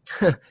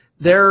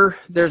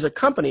there's a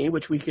company,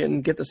 which we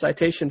can get the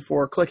citation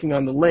for clicking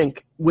on the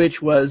link,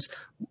 which was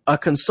a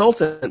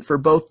consultant for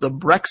both the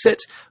Brexit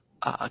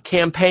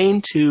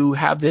campaign to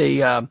have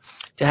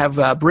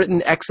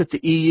Britain exit the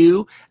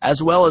EU,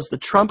 as well as the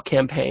Trump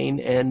campaign.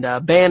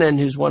 And Bannon,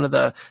 who's one of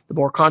the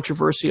more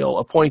controversial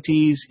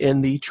appointees in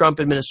the Trump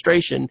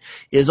administration,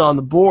 is on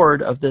the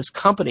board of this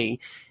company.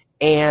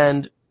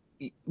 And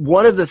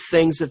one of the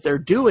things that they're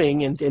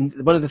doing, and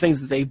one of the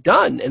things that they've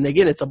done, and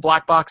again, it's a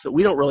black box that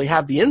we don't really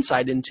have the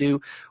insight into,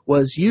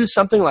 was use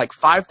something like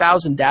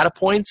 5,000 data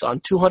points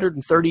on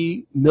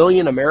 230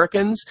 million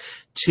Americans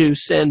to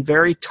send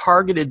very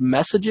targeted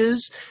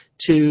messages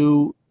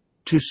to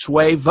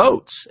sway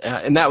votes.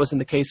 And that was in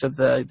the case of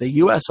the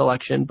U.S.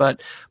 election,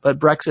 but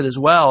Brexit as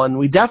well. And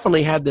we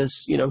definitely had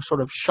this, you know,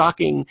 sort of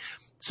shocking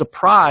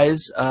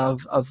surprise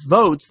of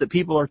votes that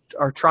people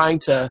are trying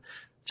to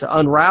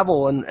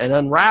unravel and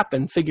unwrap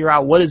and figure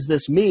out, what does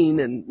this mean?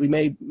 And we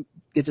may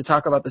get to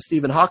talk about the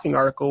Stephen Hawking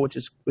article, which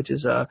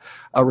is a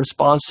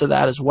response to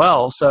that as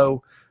well.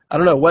 So I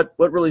don't know, what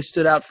really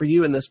stood out for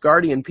you in this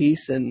Guardian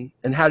piece, and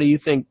how do you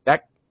think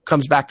that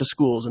comes back to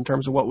schools in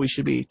terms of what we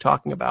should be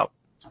talking about?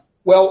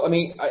 Well, I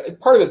mean,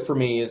 part of it for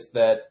me is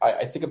that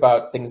I think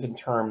about things in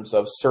terms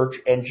of search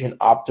engine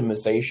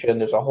optimization.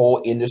 There's a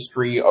whole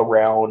industry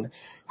around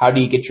how do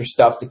you get your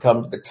stuff to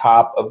come to the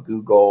top of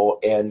Google,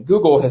 and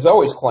Google has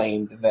always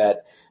claimed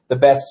that the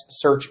best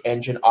search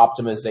engine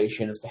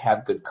optimization is to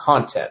have good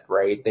content,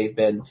 right? They've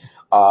been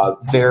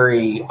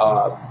very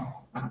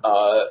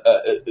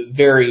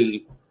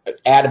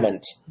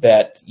adamant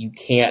that you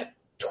can't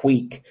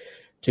tweak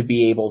to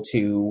be able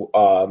to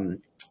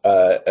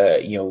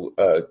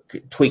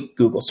tweak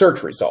Google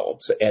search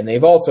results. And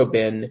they've also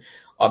been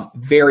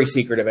very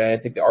secretive, and I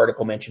think the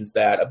article mentions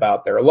that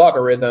about their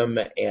logarithm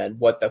and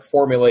what the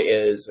formula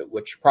is,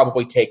 which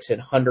probably takes in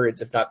hundreds,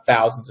 if not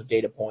thousands, of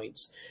data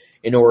points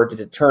in order to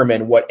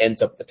determine what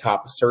ends up at the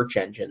top of search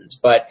engines.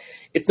 But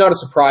it's not a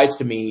surprise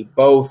to me,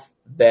 both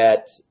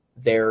that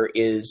there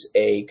is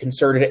a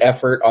concerted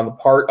effort on the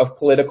part of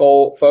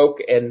political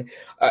folk, and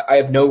I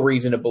have no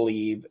reason to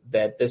believe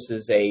that this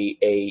is a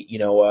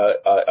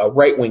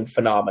right-wing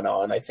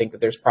phenomenon. I think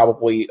that there's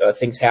probably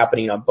things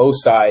happening on both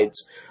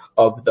sides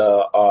of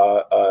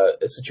the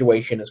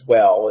situation as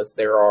well, as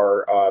there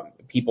are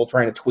people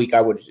trying to tweak,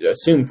 I would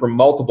assume, from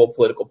multiple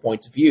political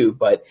points of view.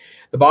 But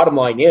the bottom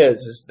line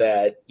is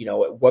that, you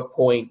know, at what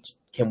point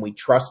can we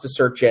trust a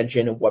search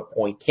engine? At what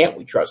point can't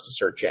we trust a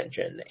search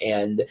engine?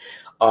 And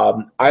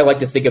I like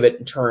to think of it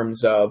in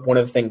terms of, one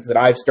of the things that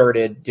I've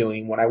started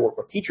doing when I work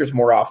with teachers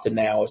more often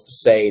now is to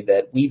say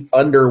that we've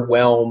been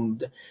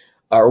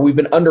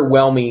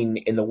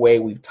underwhelming in the way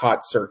we've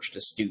taught search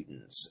to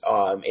students.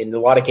 In a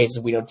lot of cases,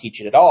 we don't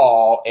teach it at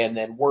all. And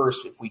then worse,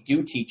 if we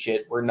do teach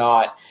it, we're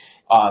not,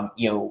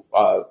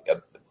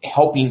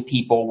 helping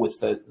people with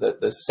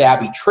the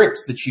savvy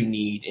tricks that you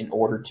need in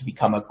order to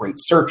become a great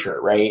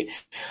searcher, right?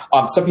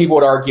 Some people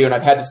would argue, and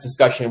I've had this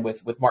discussion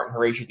with Martin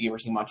Horatio at the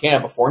University of Montana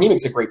before, and he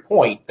makes a great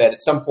point that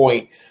at some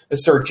point the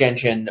search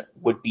engine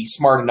would be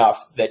smart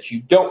enough that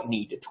you don't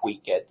need to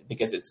tweak it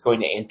because it's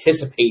going to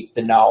anticipate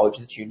the knowledge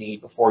that you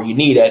need before you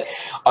need it.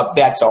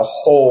 That's a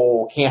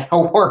whole can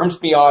of worms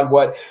beyond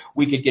what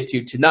we could get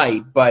to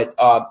tonight. But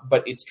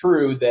it's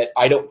true that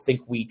I don't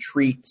think we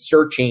treat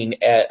searching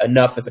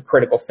enough as a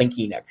critical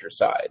thinking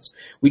exercise.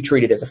 We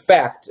treat it as a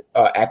fact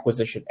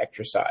acquisition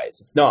exercise.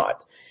 It's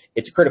not.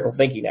 It's a critical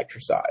thinking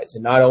exercise.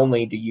 And not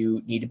only do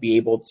you need to be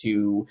able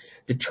to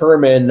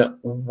determine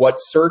what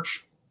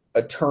search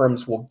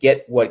terms will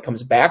get what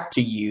comes back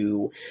to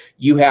you,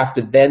 you have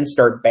to then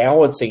start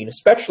balancing,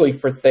 especially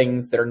for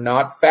things that are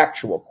not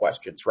factual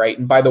questions, right?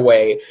 And by the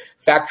way,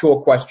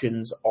 factual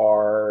questions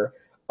are,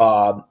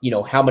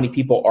 how many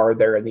people are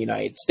there in the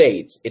United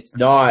States? It's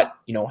not,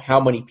 how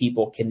many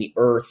people can the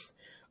earth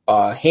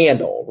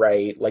handle,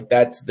 right? Like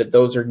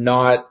those are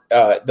not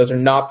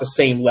the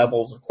same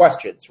levels of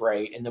questions,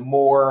 right? And the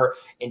more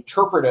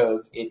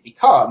interpretive it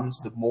becomes,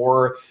 the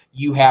more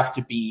you have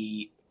to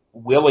be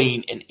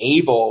willing and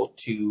able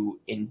to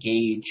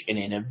engage in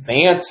an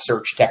advanced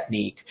search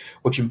technique,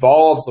 which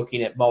involves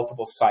looking at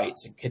multiple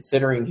sites and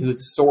considering who the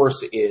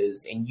source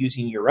is and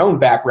using your own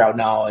background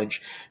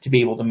knowledge to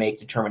be able to make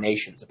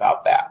determinations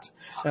about that.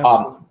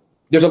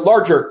 There's a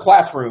larger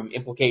classroom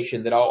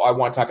implication that I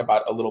want to talk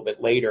about a little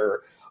bit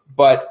later,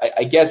 but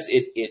I guess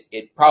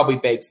it probably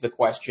begs the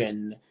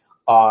question,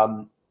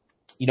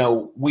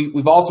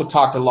 we've also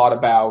talked a lot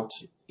about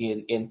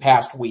in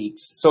past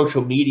weeks,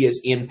 social media's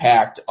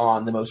impact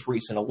on the most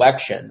recent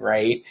election,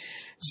 right?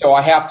 So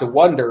I have to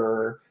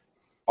wonder,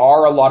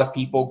 are a lot of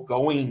people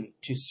going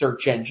to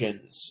search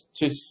engines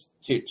to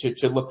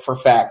look for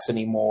facts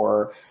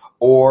anymore?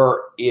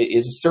 Or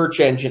is a search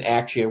engine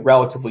actually a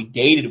relatively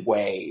dated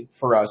way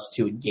for us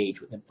to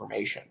engage with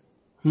information?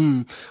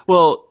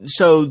 Well,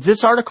 so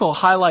this article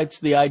highlights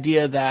the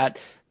idea that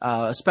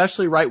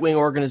especially right-wing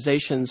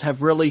organizations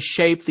have really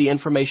shaped the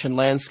information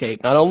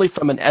landscape, not only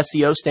from an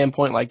SEO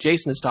standpoint like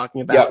Jason is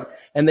talking about,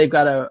 and they've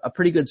got a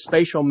pretty good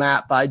spatial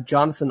map by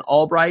Jonathan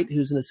Albright,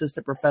 who's an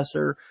assistant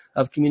professor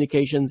of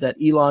communications at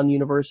Elon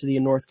University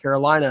in North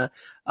Carolina,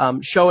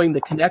 showing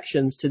the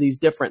connections to these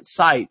different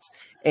sites.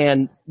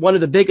 And one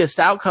of the biggest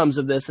outcomes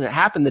of this, and it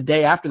happened the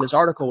day after this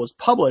article was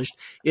published,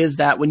 is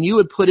that when you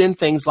would put in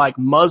things like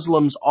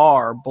Muslims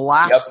are,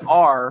 blacks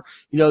are,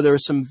 there are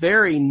some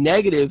very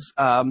negative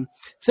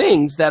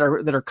things that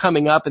are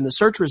coming up in the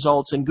search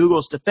results. And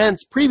Google's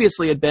defense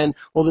previously had been,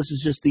 well, this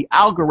is just the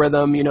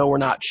algorithm, we're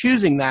not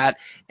choosing that.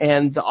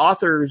 And the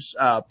author's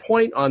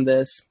point on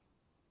this,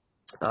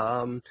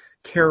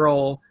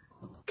 Carol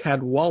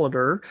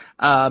Cadwalader,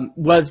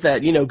 was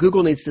that,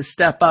 Google needs to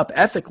step up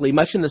ethically,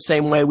 much in the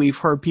same way we've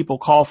heard people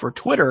call for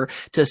Twitter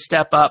to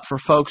step up for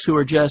folks who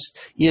are just,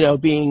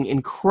 being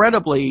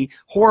incredibly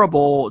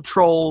horrible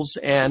trolls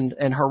and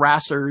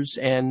harassers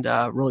and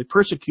really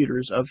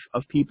persecutors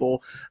of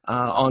people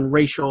on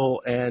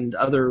racial and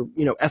other,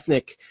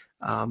 ethnic,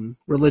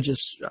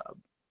 religious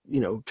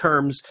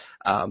terms,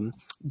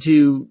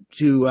 to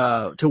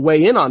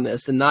weigh in on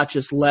this and not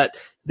just let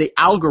the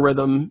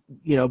algorithm,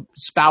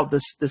 spout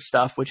this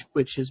stuff,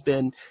 which has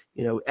been,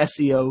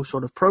 SEO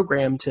sort of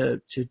programmed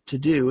to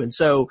do. And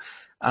so,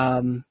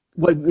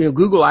 what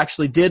Google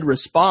actually did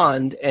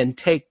respond and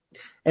take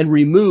and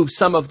remove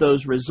some of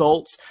those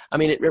results. I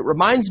mean, it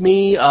reminds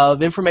me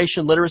of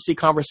information literacy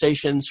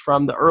conversations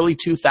from the early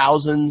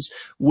 2000s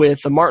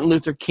with the Martin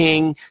Luther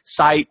King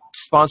site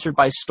sponsored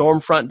by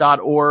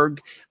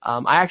Stormfront.org.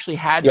 I actually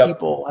had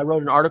people, I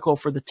wrote an article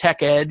for the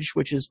Tech Edge,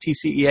 which is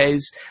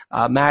TCEA's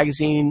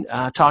magazine,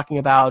 talking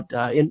about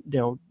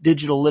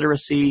digital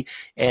literacy,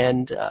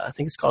 and I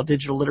think it's called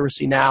Digital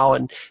Literacy Now,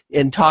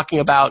 and talking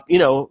about,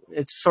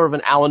 it's sort of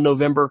an Alan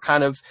November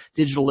kind of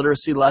digital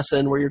literacy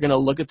lesson where you're going to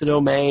look at the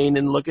domain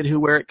and look at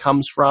where it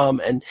comes from.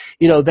 And,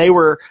 they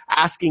were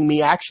asking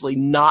me actually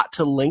not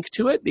to link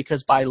to it,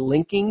 because by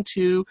linking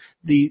to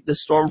the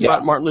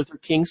Stormfront Martin Luther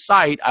King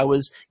site, I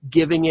was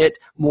giving it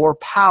more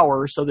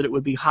power so that it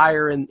would be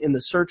higher in the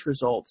search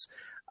results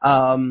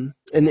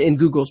in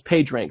Google's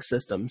PageRank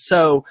system.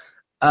 So,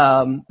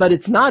 but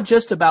it's not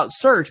just about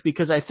search,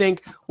 because I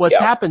think what's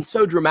happened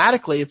so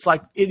dramatically, it's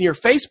like in your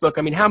Facebook.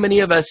 I mean, how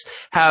many of us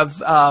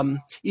have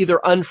either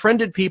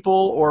unfriended people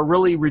or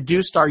really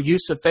reduced our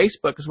use of Facebook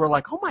because we're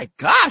like, oh my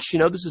gosh,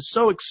 this is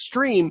so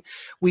extreme.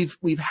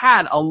 We've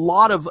had a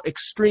lot of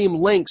extreme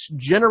links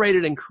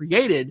generated and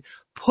created,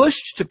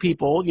 pushed to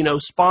people,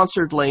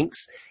 sponsored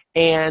links.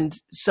 And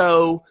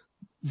so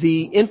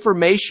the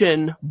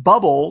information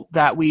bubble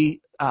that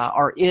we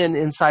are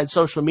inside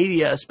social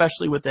media,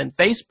 especially within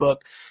Facebook,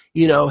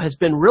 has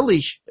been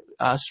really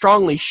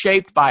strongly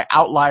shaped by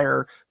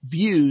outlier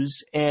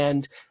views.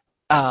 And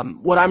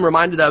what I'm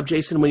reminded of,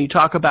 Jason, when you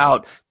talk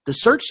about the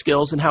search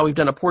skills and how we've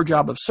done a poor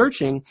job of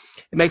searching,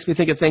 it makes me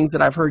think of things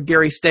that I've heard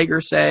Gary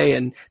Steger say,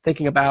 and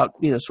thinking about,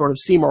 sort of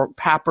Seymour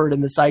Papert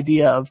and this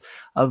idea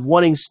of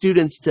wanting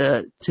students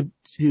to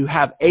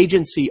have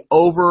agency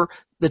over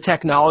the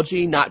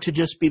technology, not to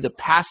just be the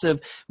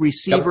passive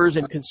receivers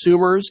and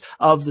consumers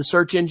of the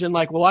search engine,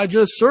 like, well, I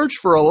just searched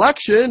for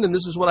election and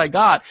this is what I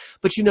got.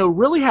 But,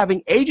 really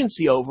having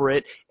agency over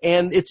it.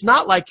 And it's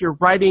not like you're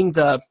writing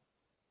the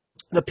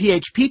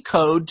PHP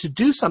code to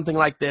do something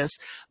like this,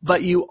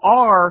 but you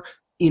are,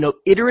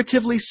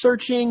 iteratively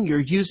searching. You're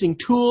using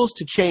tools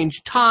to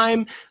change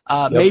time.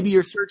 Maybe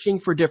you're searching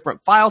for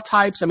different file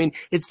types. I mean,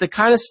 it's the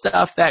kind of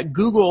stuff that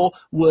Google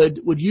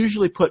would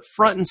usually put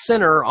front and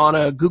center on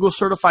a Google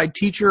Certified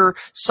Teacher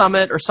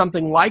Summit or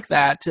something like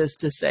that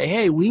to say,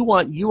 hey, we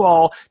want you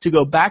all to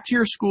go back to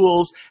your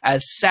schools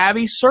as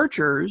savvy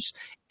searchers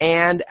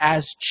and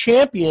as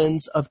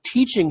champions of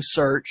teaching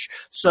search,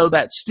 so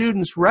that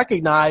students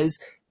recognize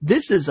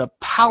this is a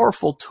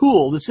powerful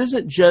tool. This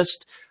isn't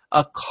just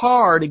a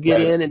car to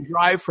get in and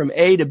drive from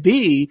A to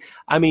B.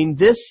 I mean,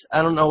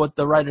 I don't know what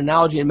the right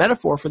analogy and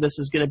metaphor for this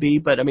is going to be,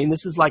 but I mean,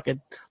 this is like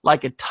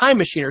a time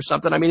machine or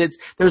something. I mean,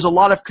 there's a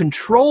lot of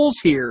controls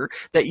here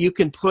that you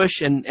can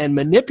push and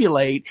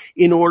manipulate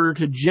in order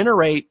to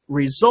generate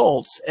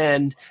results.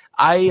 And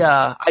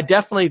I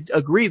definitely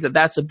agree that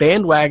that's a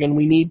bandwagon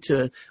we need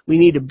to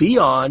be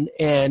on.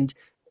 And,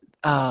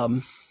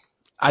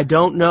 I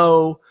don't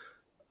know,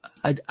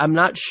 I'm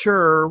not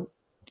sure,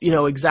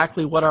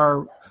 exactly what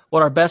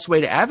our best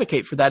way to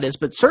advocate for that is,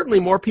 but certainly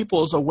more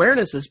people's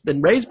awareness has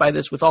been raised by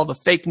this with all the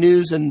fake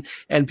news and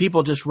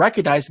people just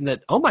recognizing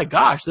that, oh my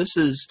gosh, this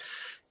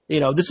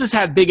has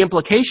had big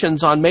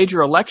implications on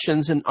major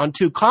elections on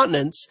 2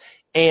 continents,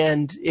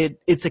 and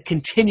it's a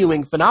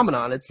continuing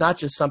phenomenon. It's not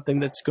just something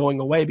that's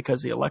going away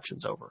because the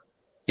election's over.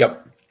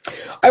 Yep.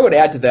 I would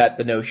add to that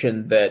the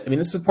notion that,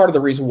 this is part of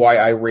the reason why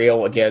I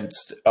rail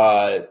against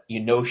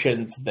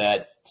notions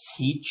that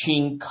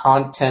teaching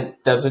content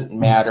doesn't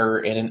matter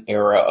in an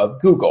era of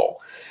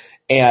Google.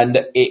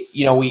 And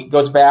it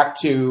goes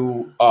back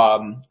to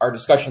our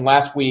discussion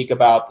last week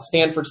about the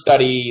Stanford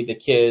study. The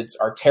kids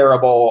are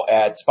terrible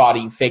at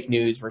spotting fake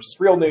news versus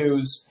real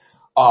news,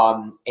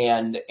 and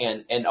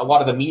a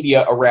lot of the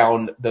media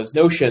around those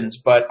notions.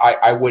 But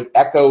I would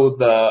echo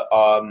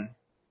the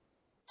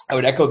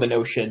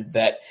notion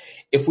that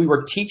if we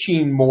were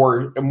teaching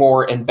more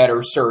and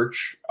better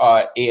search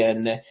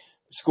in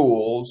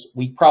schools,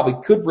 we probably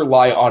could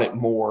rely on it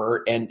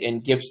more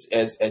and give,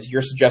 as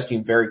you're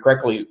suggesting very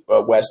correctly,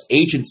 Wes,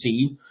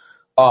 agency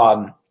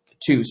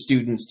to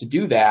students to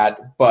do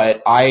that.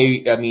 But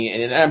I mean,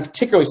 and I'm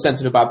particularly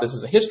sensitive about this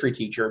as a history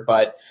teacher,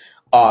 but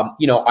I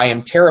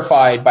am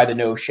terrified by the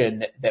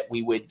notion that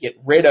we would get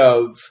rid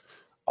of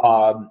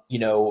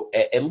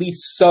at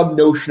least some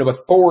notion of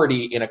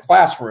authority in a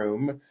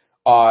classroom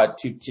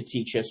to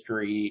teach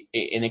history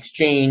in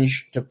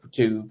exchange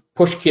to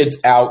push kids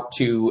out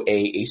to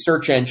a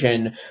search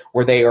engine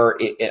where they are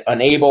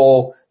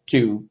unable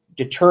to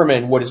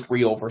determine what is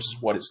real versus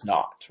what is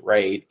not,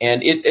 right?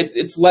 And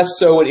it's less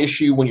so an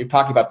issue when you're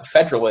talking about the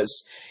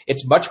Federalists.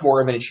 It's much more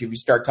of an issue if you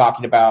start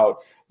talking about,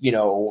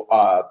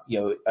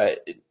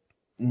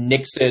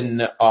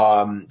 Nixon,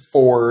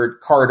 Ford,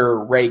 Carter,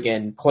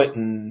 Reagan,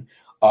 Clinton,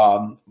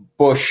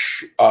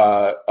 Bush,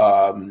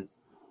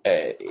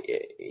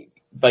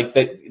 like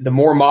the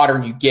more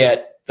modern you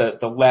get,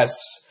 the less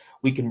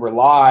we can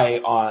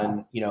rely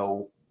on,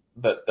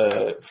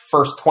 the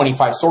first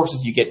 25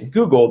 sources you get in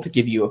Google to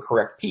give you a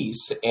correct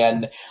piece.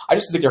 And I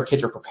just think our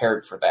kids are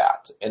prepared for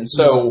that. And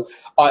so,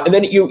 and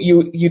then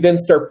you then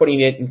start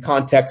putting it in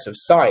context of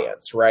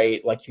science,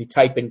 right? Like you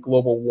type in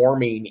global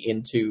warming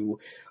into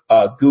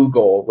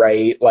Google,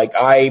 right? Like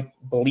I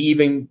believe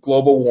in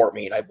global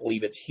warming. I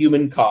believe it's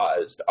human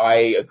caused. I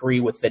agree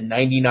with the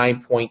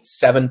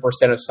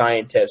 99.7% of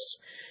scientists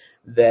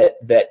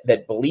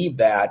that believe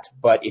that.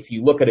 But if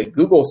you look at a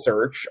Google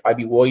search, I'd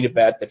be willing to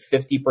bet that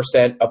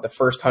 50% of the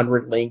first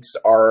 100 links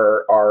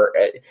are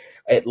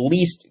at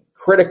least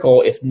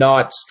critical, if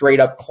not straight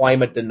up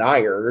climate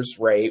deniers,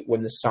 right?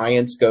 When the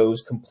science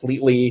goes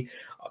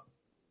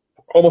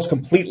almost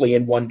completely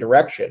in one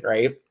direction,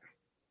 right?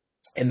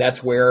 And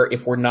that's where,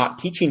 if we're not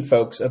teaching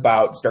folks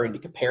about starting to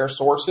compare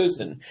sources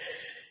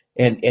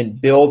and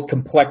build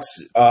complex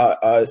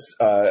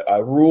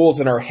rules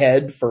in our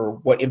head for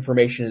what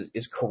information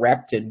is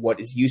correct and what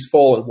is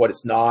useful and what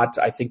is not,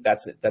 I think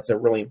that's a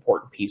really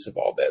important piece of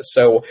all this.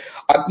 So,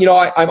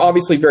 I'm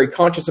obviously very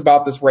conscious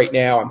about this right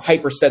now. I'm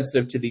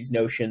hypersensitive to these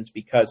notions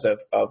because of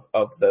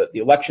the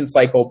election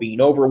cycle being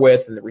over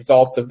with and the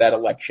results of that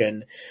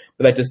election.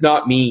 But that does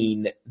not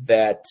mean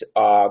that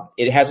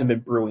it hasn't been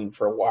brewing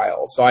for a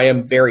while. So I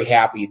am very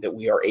happy that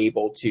we are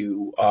able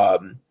to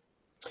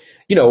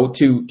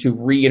to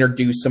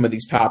reintroduce some of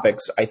these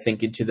topics, I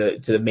think, into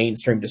the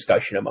mainstream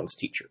discussion amongst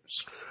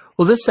teachers.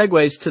 Well, this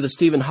segues to the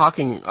Stephen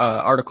Hawking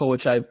article,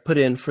 which I put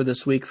in for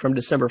this week from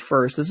December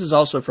 1st. This is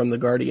also from The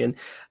Guardian.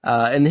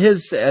 And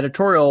his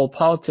editorial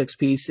politics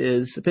piece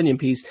opinion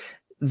piece,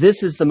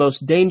 this is the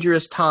most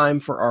dangerous time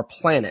for our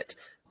planet.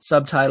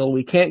 Subtitle,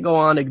 we can't go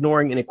on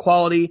ignoring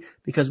inequality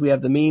because we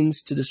have the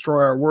means to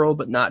destroy our world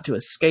but not to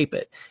escape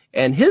it.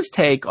 And his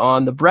take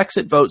on the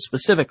Brexit vote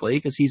specifically,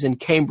 because he's in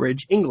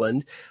Cambridge,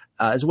 England,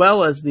 as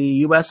well as the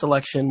U.S.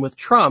 election with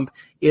Trump,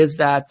 is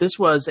that this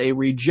was a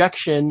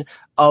rejection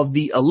of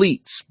the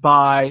elites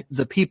by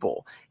the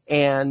people,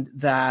 and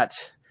that,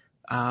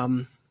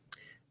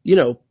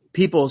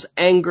 people's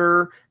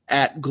anger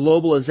at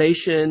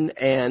globalization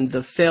and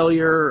the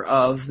failure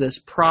of this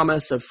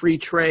promise of free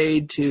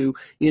trade to,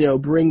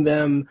 bring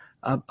them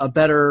a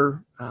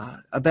better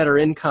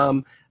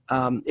income.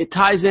 It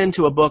ties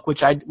into a book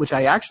which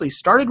I actually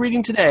started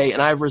reading today,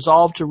 and I've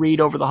resolved to read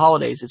over the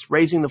holidays. It's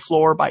Raising the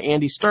Floor by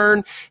Andy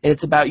Stern, and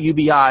it's about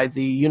UBI,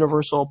 the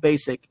Universal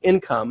Basic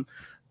Income.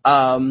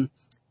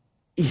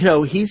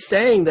 He's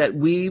saying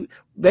that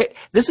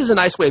this is a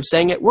nice way of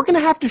saying it. We're going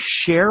to have to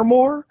share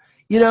more.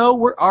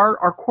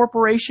 Our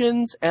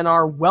corporations and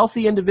our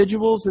wealthy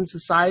individuals in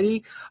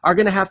society are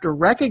going to have to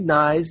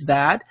recognize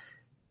that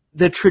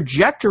the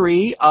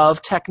trajectory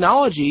of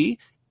technology,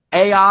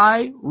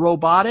 AI,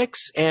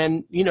 robotics,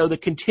 and, the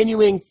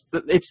continuing,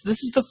 this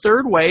is the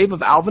third wave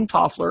of Alvin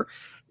Toffler,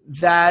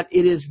 that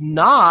it is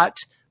not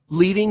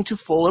leading to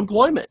full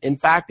employment. In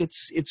fact,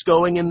 it's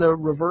going in the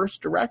reverse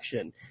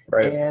direction.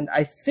 Right. And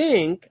I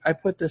think I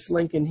put this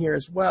link in here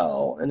as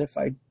well. And if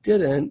I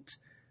didn't,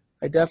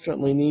 I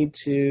definitely need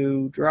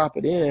to drop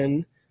it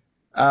in,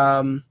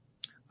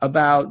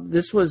 about,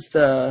 this was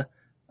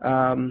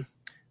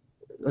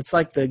it's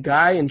like the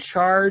guy in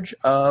charge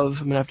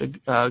of, I'm going to have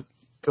to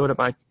go to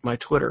my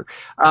Twitter.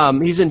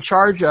 He's in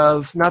charge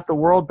of not the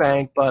World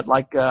Bank, but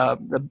like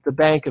the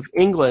Bank of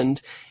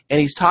England,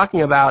 and he's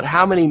talking about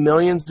how many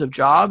millions of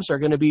jobs are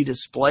going to be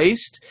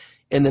displaced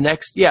in the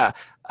next,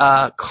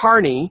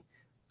 Carney,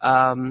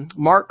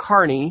 Mark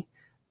Carney,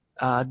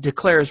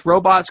 declares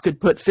robots could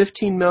put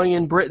 15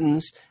 million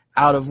Britons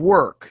out of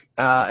work.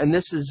 And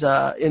this is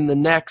in the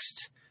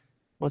next,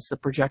 what's the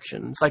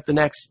projection? It's like the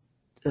next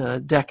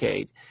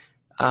decade.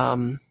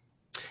 In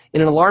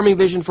an alarming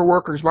vision for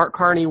workers, Mark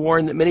Carney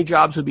warned that many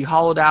jobs would be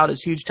hollowed out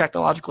as huge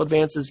technological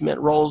advances meant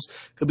roles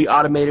could be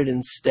automated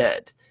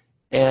instead.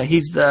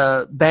 He's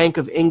the Bank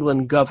of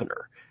England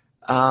governor.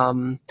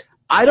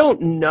 I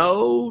don't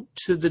know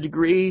to the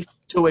degree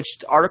to which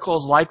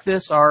articles like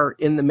this are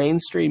in the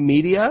mainstream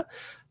media,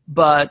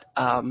 but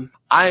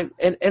I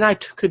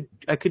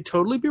could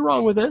totally be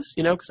wrong with this,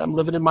 because I'm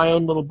living in my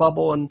own little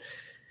bubble and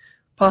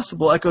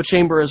possible echo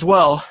chamber as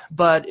well.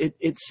 But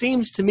it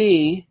seems to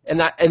me,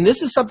 and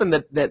this is something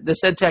that the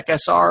EdTech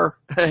SR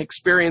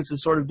experience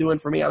is sort of doing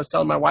for me. I was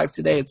telling my wife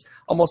today, it's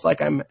almost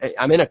like I'm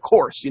in a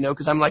course,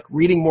 because I'm like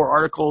reading more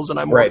articles and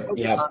I'm more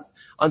focused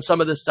on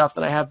some of this stuff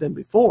than I have been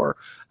before.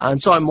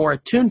 And so I'm more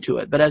attuned to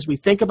it. But as we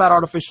think about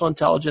artificial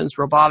intelligence,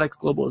 robotics,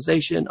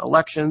 globalization,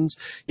 elections,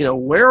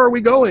 where are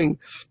we going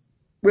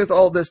with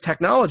all this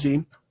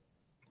technology?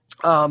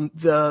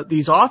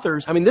 These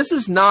authors, this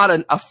is not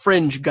a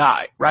fringe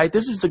guy, right?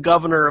 This is the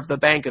governor of the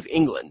Bank of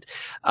England.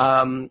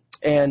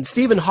 And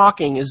Stephen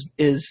Hawking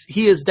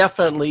is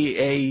definitely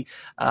a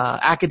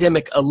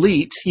academic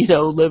elite,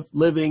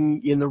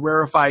 living in the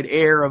rarefied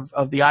air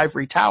of the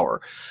ivory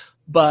tower.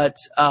 But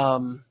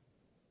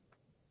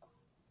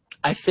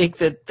I think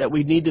that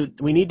we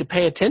need to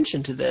pay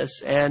attention to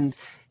this. And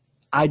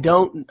I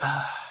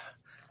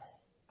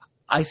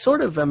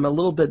sort of am a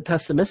little bit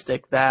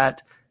pessimistic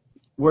that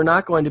we're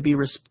not going to be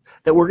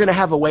that we're going to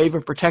have a wave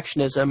of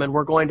protectionism, and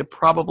we're going to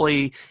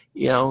probably,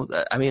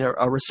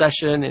 a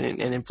recession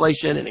and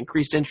inflation and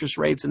increased interest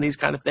rates and these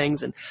kind of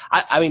things. And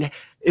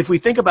if we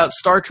think about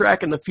Star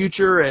Trek in the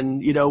future,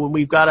 and when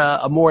we've got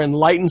a more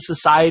enlightened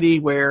society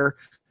where,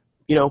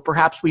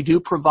 perhaps we do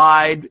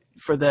provide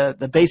for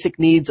the basic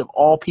needs of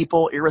all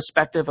people,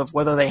 irrespective of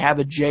whether they have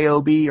a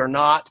job or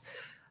not.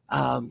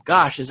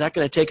 Gosh, is that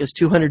going to take us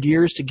 200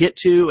 years to get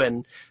to?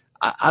 And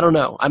I don't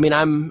know.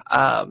 I'm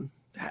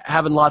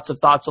having lots of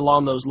thoughts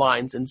along those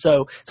lines. And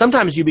so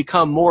sometimes you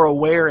become more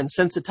aware and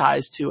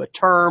sensitized to a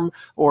term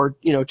or,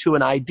 to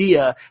an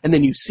idea, and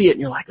then you see it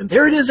and you're like, and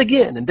there it is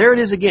again, and there it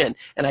is again.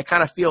 And I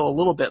kind of feel a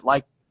little bit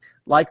like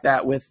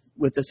that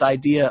with this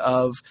idea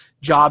of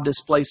job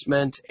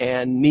displacement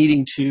and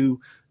needing to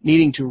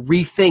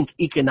rethink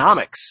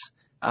economics,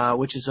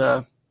 which is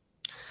a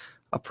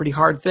pretty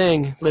hard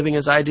thing, living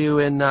as I do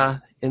in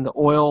the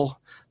oil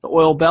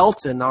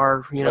belt, and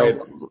our,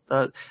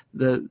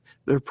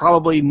 there's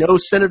probably no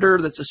senator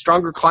that's a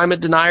stronger climate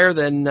denier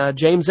than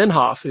James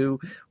Inhofe, who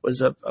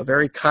was a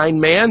very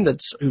kind man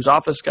whose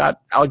office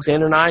got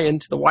Alexander and I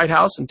into the White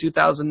House in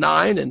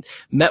 2009 and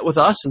met with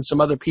us and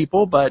some other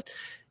people. But,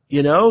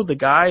 the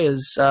guy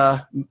is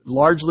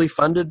largely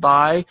funded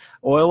by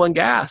oil and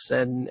gas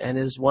and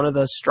is one of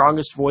the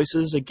strongest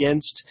voices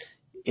against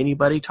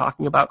anybody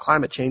talking about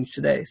climate change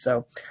today.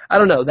 So I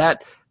don't know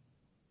that.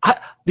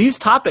 These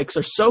topics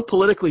are so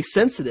politically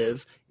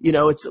sensitive.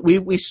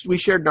 we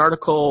shared an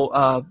article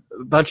a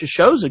bunch of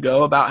shows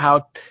ago about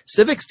how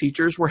civics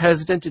teachers were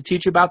hesitant to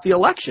teach about the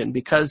election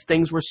because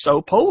things were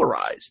so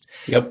polarized.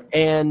 Yep.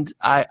 And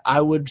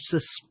I would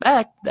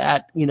suspect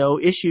that,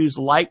 issues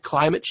like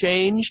climate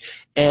change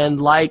and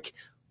like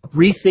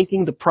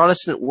rethinking the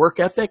Protestant work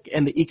ethic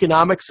and the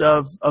economics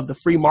of the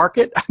free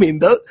market, I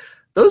mean,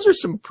 those are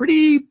some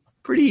pretty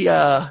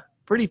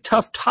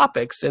tough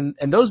topics, and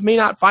those may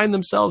not find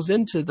themselves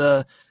into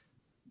the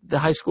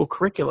high school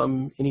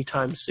curriculum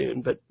anytime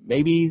soon, but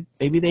maybe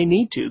they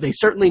need to. They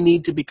certainly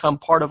need to become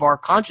part of our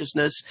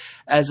consciousness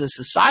as a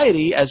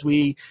society as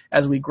we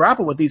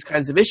grapple with these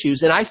kinds of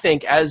issues. And I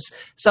think as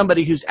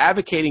somebody who's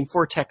advocating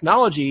for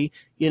technology,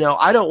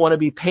 I don't want to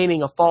be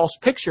painting a false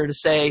picture to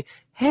say,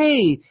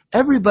 hey,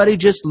 everybody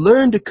just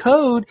learn to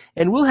code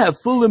and we'll have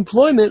full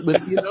employment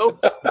with,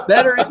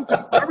 better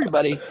income for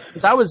everybody.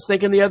 Because I was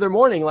thinking the other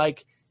morning,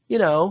 like,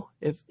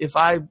 if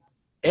I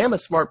am a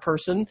smart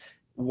person,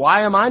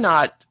 why am I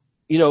not,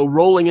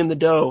 rolling in the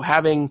dough,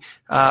 having,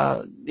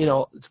 a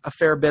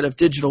fair bit of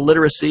digital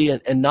literacy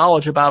and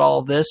knowledge about all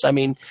of this? I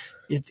mean,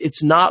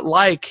 it's not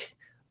like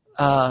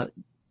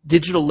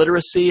digital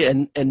literacy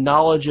and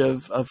knowledge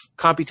of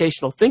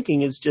computational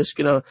thinking is just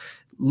going to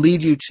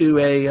lead you to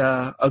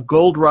a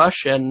gold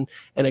rush and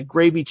a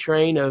gravy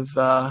train of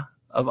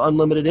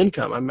unlimited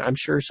income. I'm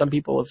sure some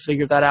people have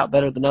figured that out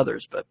better than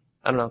others, but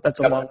I don't know. That's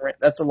a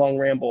long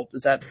ramble.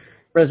 Does that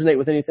resonate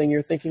with anything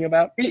you're thinking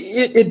about?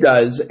 It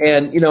does.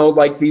 And,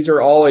 these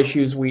are all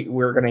issues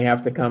we're going to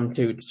have to come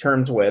to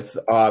terms with.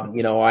 I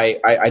know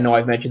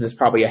I've mentioned this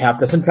probably a half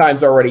dozen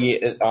times already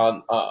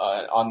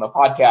on the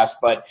podcast,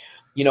 but,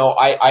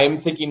 I am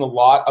thinking a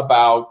lot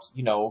about,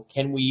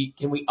 can we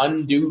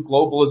undo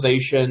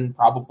globalization?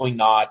 Probably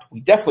not. We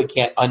definitely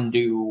can't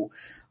undo,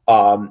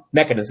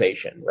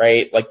 mechanization,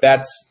 right? Like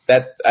I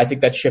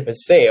think that ship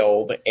has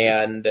sailed,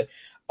 and,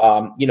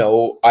 a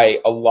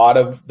lot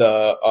of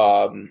the,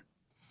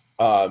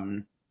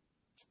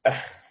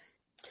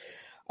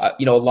 a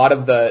lot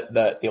of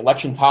the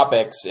election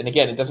topics, and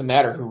again, it doesn't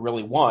matter who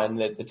really won,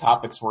 that the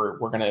topics were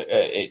going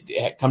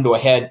to come to a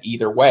head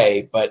either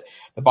way. But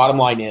the bottom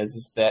line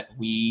is that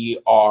we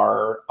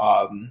are,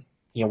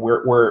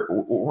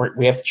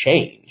 we have to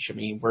change. I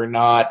mean,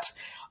 a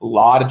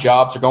lot of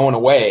jobs are going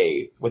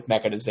away with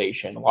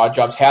mechanization. A lot of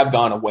jobs have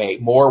gone away.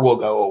 More will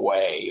go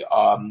away.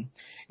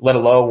 Let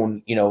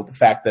alone, the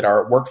fact that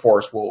our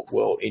workforce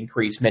will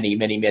increase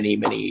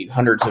many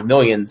hundreds of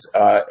millions,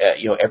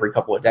 every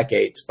couple of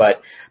decades.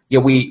 But,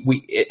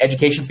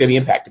 education's going to be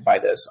impacted by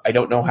this. I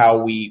don't know how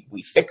we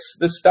fix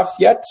this stuff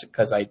yet,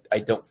 because I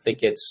don't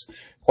think it's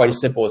quite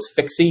as simple as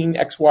fixing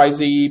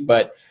XYZ,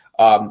 but,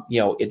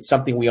 it's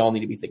something we all need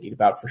to be thinking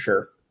about for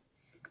sure.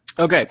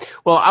 Okay.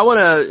 Well,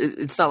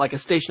 it's not like a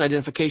station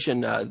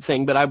identification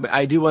thing, but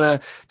I do want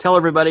to tell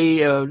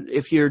everybody,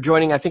 if you're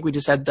joining, I think we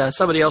just had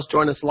somebody else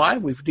join us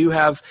live. We do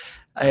have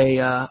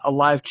a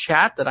live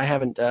chat that I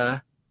haven't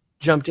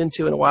jumped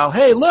into in a while.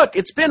 Hey, look,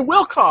 it's Ben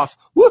Wilkoff.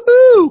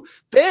 Woohoo!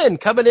 Ben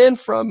coming in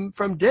from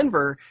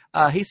Denver.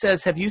 He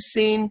says, have you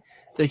seen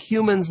the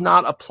Humans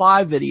Not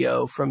Apply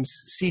video from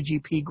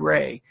CGP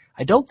Grey?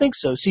 I don't think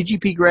so.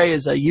 CGP Grey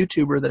is a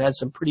YouTuber that has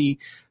some pretty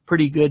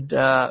good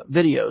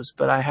videos,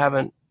 but I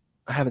haven't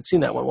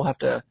seen that one. We'll have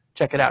to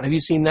check it out. Have you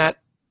seen that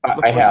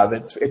before? I have.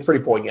 It's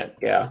pretty poignant.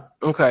 Yeah.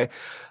 Okay.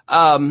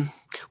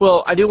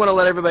 Well, I do want to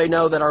let everybody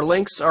know that our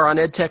links are on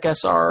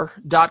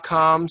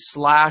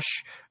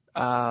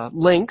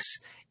edtechsr.com/links.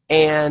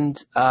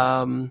 And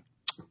we're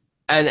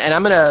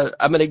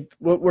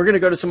going to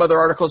go to some other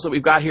articles that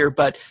we've got here,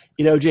 but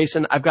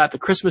Jason, I've got the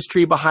Christmas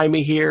tree behind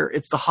me here.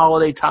 It's the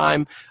holiday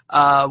time.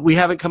 We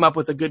haven't come up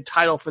with a good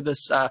title for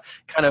this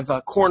kind of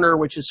corner,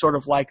 which is sort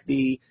of like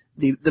the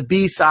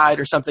B side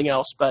or something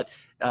else. But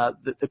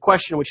the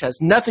question, which has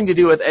nothing to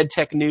do with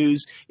EdTech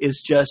news,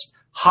 is just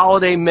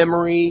holiday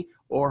memory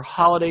or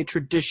holiday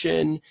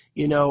tradition,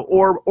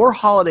 or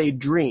holiday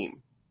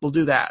dream. We'll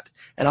do that.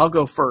 And I'll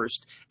go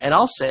first. And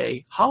I'll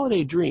say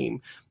holiday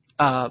dream.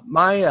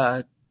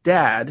 My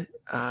dad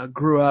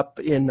grew up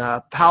in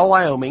Powell,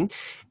 Wyoming,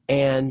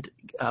 and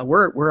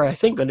we're I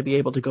think going to be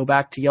able to go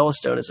back to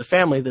Yellowstone as a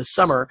family this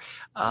summer.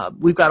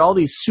 We've got all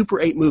these Super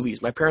 8 movies.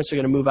 My parents are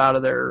going to move out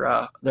of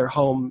their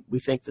home, we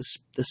think, this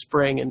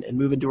spring and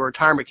move into a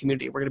retirement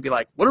community. We're going to be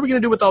like, what are we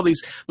going to do with all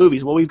these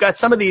movies? Well, we've got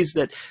some of these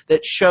that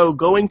show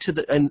going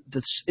to in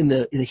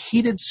the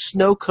heated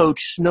snow coach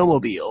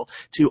snowmobile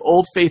to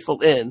Old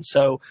Faithful Inn.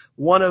 So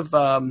one of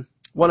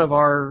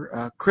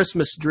our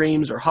Christmas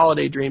dreams or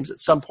holiday dreams at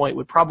some point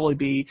would probably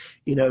be,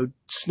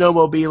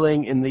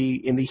 snowmobiling in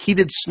the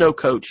heated snow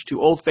coach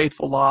to Old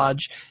Faithful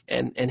Lodge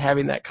and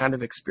having that kind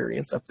of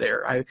experience up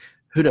there.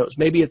 Who knows?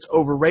 Maybe it's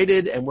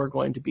overrated and we're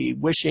going to be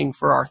wishing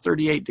for our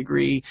 38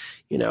 degree,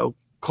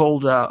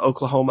 cold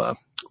Oklahoma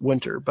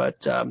winter.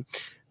 But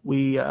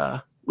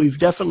we've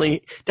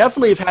definitely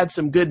have had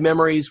some good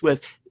memories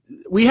with.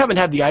 We haven't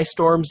had the ice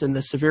storms and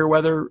the severe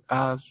weather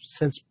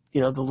since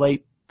the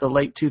late the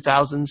late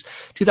 2000s,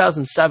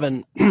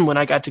 2007, when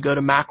I got to go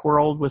to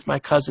Macworld with my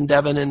cousin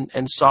Devin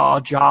and saw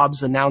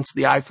Jobs announce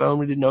the iPhone.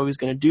 We didn't know he was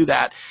going to do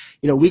that.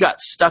 We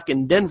got stuck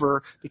in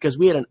Denver because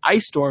we had an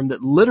ice storm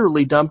that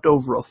literally dumped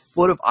over a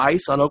foot of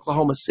ice on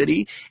Oklahoma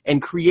City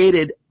and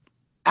created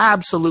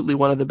absolutely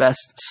one of the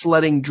best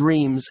sledding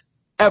dreams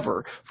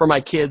ever for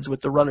my kids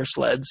with the runner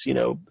sleds,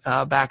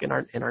 back in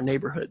our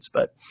neighborhoods.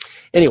 But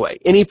anyway,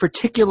 any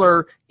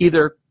particular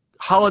either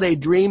holiday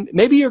dream?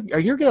 Maybe are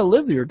you going to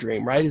live your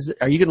dream, right?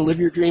 Are you going to live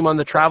your dream on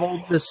the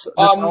travel this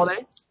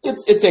holiday?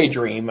 It's a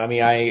dream. I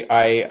mean,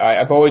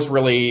 I've always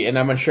really, and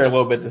I'm going to share a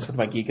little bit of this with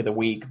my Geek of the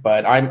Week,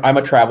 but I'm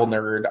a travel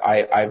nerd.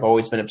 I've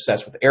always been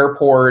obsessed with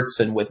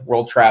airports and with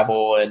world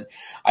travel. And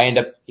I end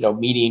up,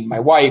 meeting my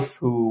wife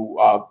who,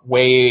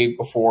 way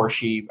before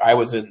I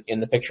was in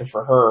the picture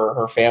for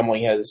her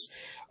family has,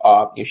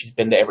 she's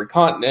been to every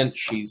continent.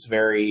 She's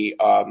very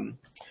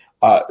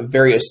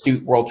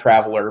astute world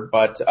traveler,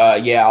 but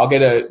I'll get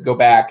to go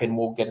back and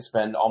we'll get to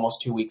spend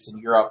almost 2 weeks in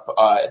Europe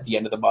at the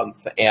end of the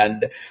month,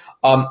 and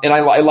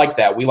I like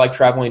that. We like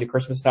traveling at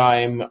Christmas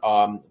time.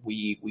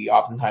 We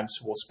oftentimes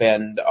will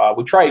spend.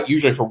 We try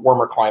usually for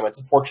warmer climates.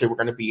 Unfortunately, we're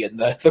going to be in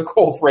the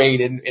cold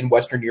rain in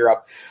Western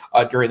Europe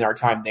during our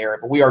time there,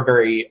 but we are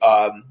very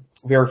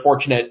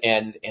fortunate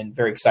and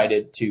very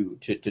excited to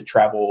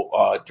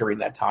travel during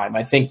that time.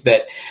 I think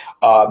that.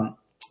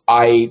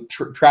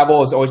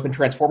 Travel has always been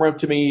transformative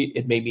to me.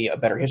 It made me a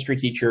better history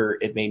teacher.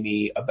 It made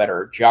me a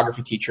better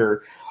geography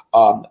teacher.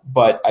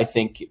 But I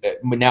think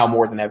now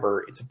more than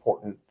ever, it's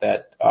important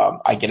that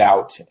I get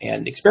out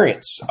and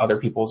experience other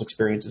people's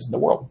experiences in the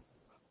world.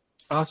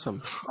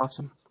 Awesome.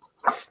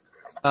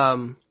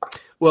 Ben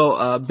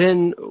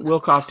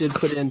Wilkoff did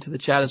put into the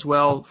chat as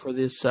well for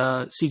this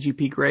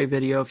CGP Grey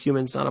video of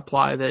Humans Not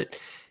Apply that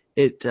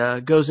it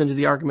goes into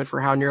the argument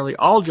for how nearly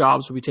all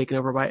jobs will be taken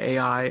over by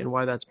AI and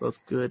why that's both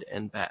good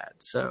and bad.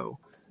 So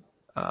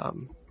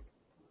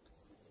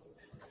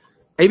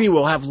maybe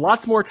we'll have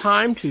lots more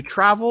time to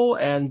travel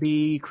and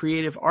be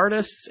creative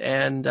artists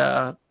and,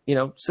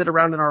 sit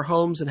around in our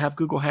homes and have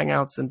Google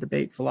Hangouts and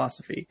debate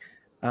philosophy.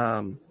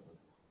 But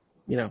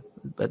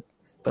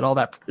all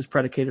that is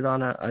predicated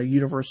on a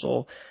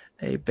universal,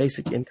 a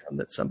basic income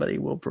that somebody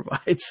will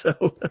provide.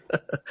 So I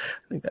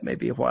think that may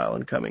be a while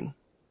in coming.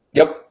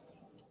 Yep.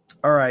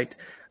 All right.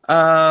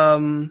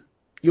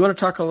 You want to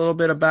talk a little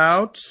bit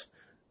about,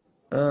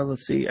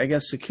 let's see, I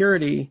guess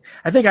security.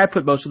 I think I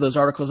put most of those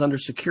articles under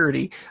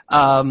security.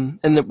 And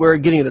that we're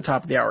getting to the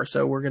top of the hour,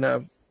 so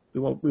we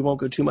won't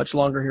go too much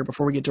longer here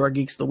before we get to our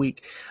Geeks of the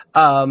Week.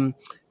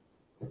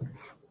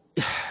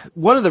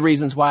 One of the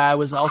reasons why I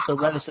was also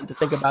reticent to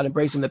think about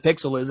embracing the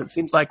Pixel is it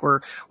seems like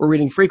we're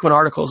reading frequent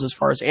articles as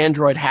far as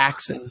Android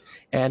hacks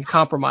and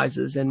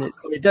compromises. And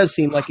it does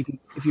seem like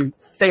if you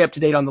stay up to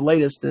date on the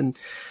latest and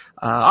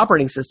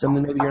operating system,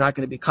 then maybe you're not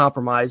going to be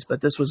compromised. But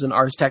this was an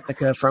Ars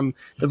Technica from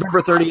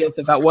November 30th,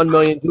 about 1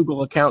 million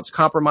Google accounts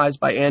compromised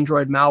by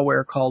Android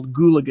malware called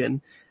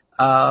Gooligan.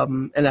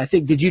 And I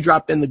think, did you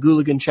drop in the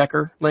Gooligan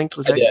checker link?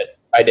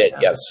 I did,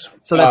 yes.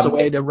 So that's a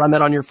way to run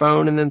that on your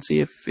phone and then see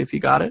if you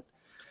got it?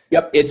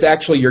 Yep, it's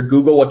actually your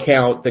Google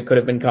account that could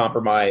have been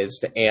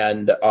compromised.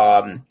 And,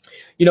 I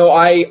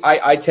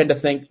tend to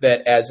think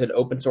that as an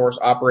open source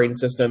operating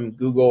system,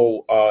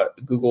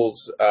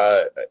 Google's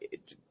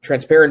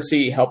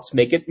transparency helps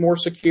make it more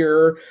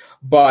secure,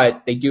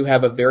 but they do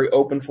have a very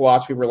open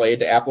philosophy related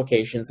to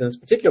applications. In this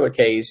particular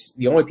case,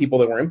 the only people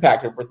that were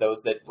impacted were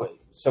those that were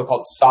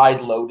so-called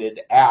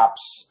side-loaded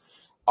apps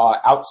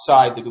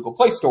outside the Google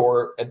Play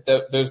Store.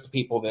 Those are the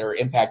people that are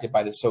impacted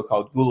by this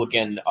so-called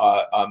Gooligan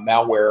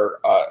malware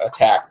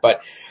attack.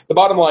 But the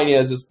bottom line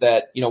is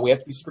that, we have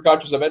to be super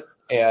conscious of it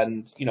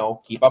and,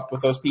 keep up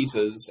with those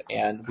pieces.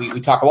 And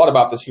we talk a lot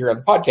about this here on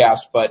the podcast,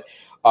 but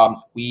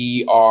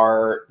we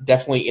are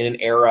definitely in an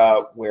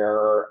era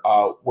where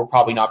we're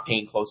probably not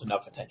paying close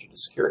enough attention to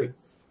security.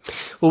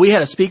 Well, we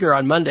had a speaker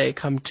on Monday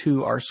come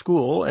to our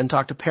school and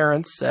talk to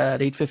parents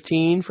at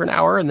 8:15 for an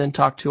hour and then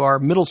talk to our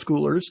middle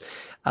schoolers.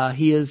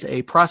 He is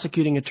a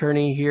prosecuting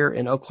attorney here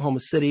in Oklahoma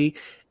City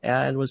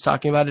and was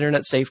talking about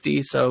internet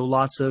safety. So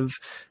lots of,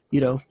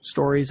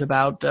 stories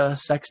about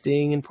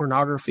sexting and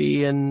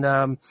pornography and,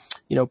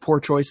 poor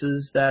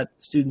choices that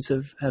students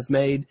have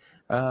made.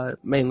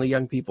 Mainly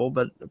young people,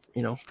 but,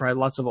 probably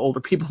lots of older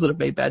people that have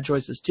made bad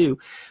choices too.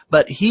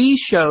 But he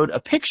showed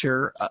a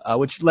picture,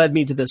 which led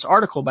me to this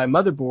article by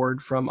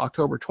Motherboard from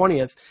October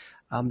 20th.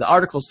 The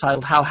article's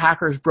titled How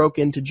Hackers Broke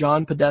into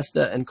John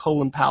Podesta and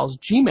Colin Powell's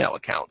Gmail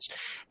Accounts.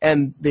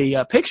 And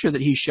the picture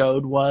that he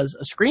showed was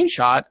a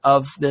screenshot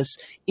of this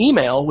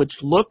email,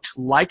 which looked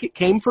like it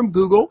came from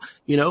Google,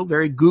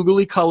 very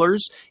googly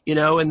colors,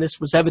 and this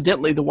was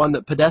evidently the one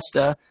that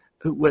Podesta,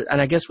 and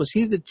I guess, was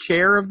he the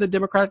chair of the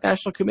Democratic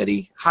National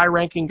Committee,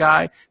 high-ranking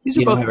guy? These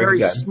are both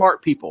very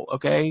smart people,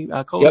 okay?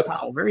 Colin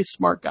Powell, very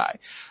smart guy.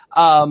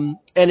 And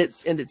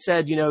it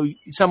said,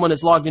 someone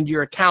has logged into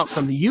your account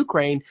from the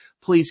Ukraine.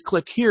 Please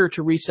click here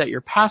to reset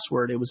your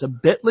password. It was a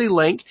bit.ly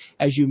link.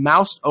 As you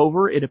moused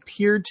over, it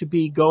appeared to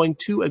be going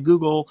to a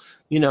Google,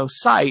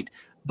 site.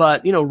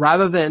 But,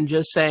 rather than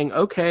just saying,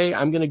 okay,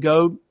 I'm going to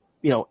go,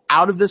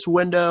 out of this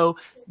window,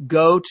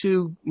 go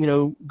to,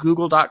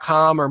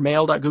 google.com or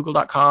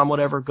mail.google.com,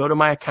 whatever, go to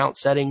my account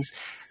settings.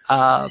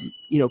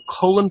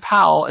 Colin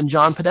Powell and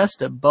John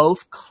Podesta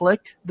both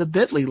clicked the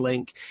Bitly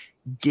link,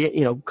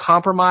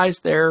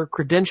 compromised their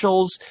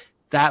credentials.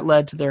 That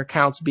led to their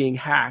accounts being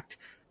hacked.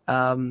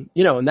 And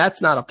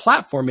that's not a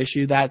platform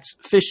issue. That's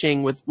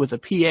phishing with a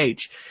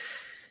PH.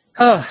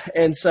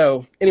 And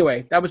so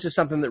anyway, that was just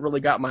something that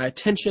really got my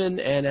attention.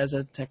 And as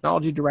a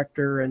technology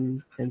director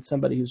and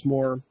somebody who's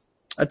more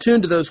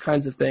attuned to those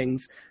kinds of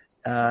things,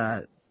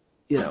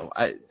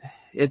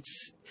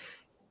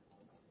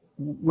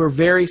 we're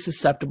very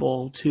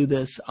susceptible to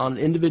this on an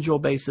individual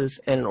basis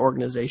and an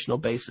organizational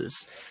basis.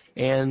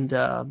 And,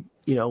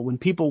 when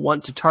people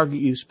want to target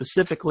you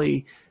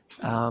specifically,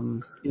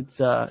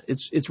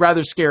 it's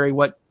rather scary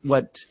what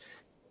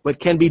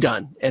can be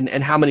done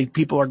and how many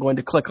people are going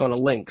to click on a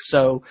link.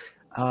 So,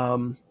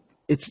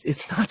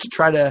 it's not to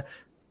try to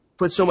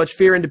put so much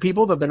fear into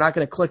people that they're not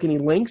going to click any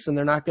links and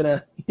they're not going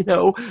to,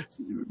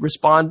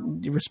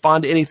 respond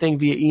to anything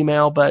via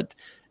email. But,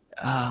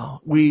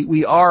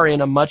 we are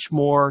in a much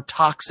more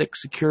toxic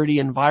security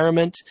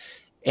environment.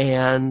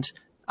 And,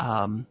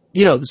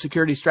 the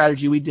security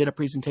strategy, we did a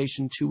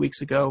presentation 2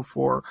 weeks ago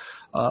for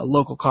a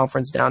local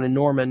conference down in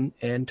Norman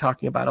and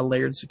talking about a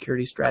layered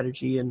security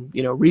strategy and,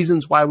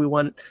 reasons why we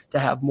want to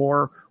have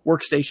more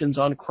workstations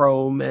on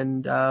Chrome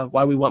and,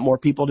 why we want more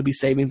people to be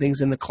saving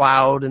things in the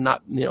cloud and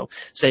not,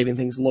 saving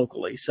things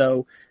locally.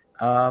 So,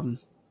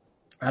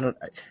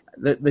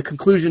 the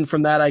conclusion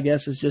from that, I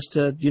guess, is just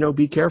to,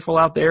 be careful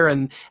out there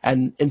and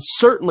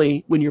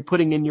certainly when you're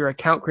putting in your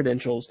account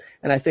credentials.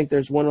 And I think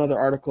there's one other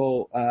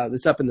article,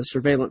 that's up in the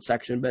surveillance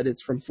section, but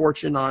it's from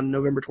Fortune on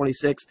November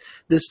 26th.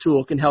 This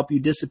tool can help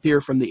you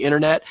disappear from the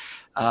internet.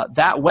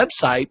 That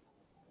website,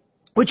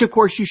 which of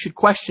course you should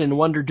question and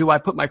wonder, do I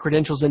put my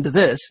credentials into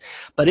this?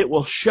 But it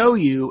will show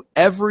you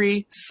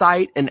every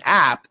site and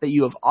app that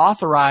you have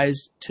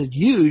authorized to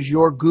use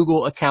your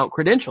Google account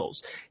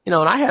credentials. And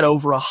I had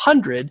over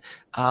 100,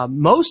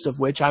 most of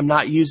which I'm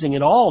not using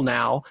at all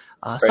now,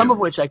 some of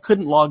which I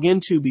couldn't log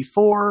into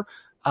before.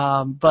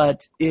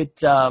 But it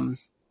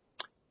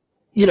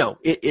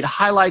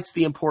highlights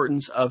the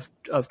importance of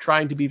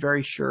trying to be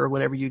very sure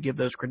whenever you give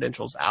those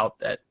credentials out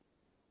that,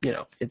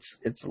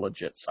 it's a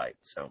legit site.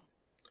 So.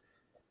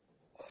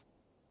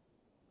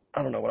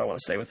 I don't know what I want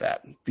to say with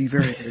that. Be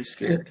very, very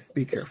scared.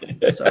 Be careful.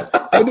 So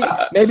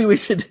maybe we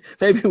should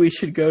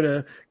go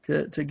to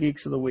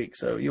Geeks of the Week.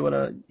 So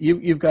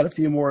you've got a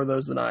few more of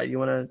those than I. You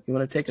wanna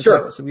take us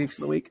out with some Geeks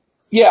of the Week?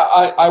 Yeah,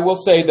 I will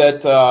say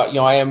that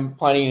I am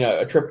planning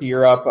a trip to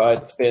Europe.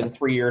 It's been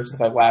 3 years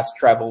since I've last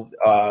traveled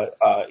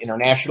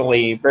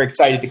internationally. Very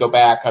excited to go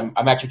back.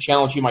 I'm actually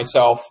challenging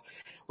myself,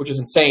 which is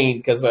insane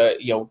because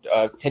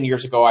 10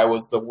 years ago I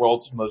was the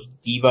world's most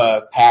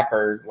diva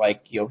packer,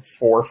 4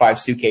 or 5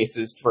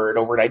 suitcases for an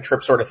overnight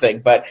trip sort of thing.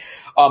 But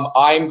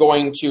I'm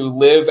going to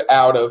live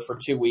out of for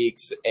 2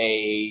 weeks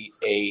a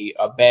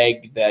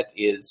bag that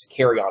is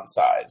carry-on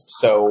sized.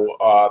 So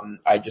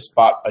I just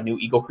bought a new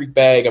Eagle Creek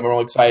bag. I'm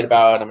really excited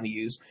about it. I'm going to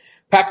use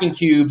packing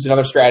cubes and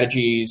other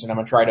strategies, and I'm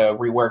going to try to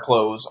rewear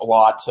clothes a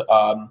lot.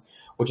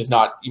 Which is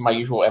not my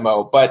usual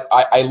MO, but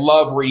I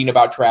love reading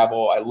about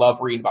travel. I love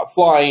reading about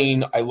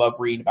flying. I love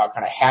reading about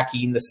kind of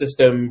hacking the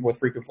system with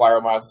frequent flyer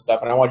miles and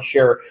stuff. And I want to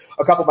share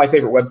a couple of my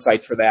favorite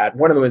websites for that.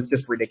 One of them is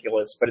just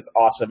ridiculous, but it's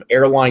awesome.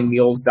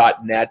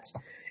 Airlinemeals.net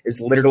is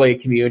literally a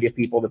community of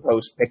people that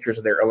post pictures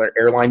of their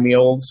airline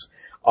meals.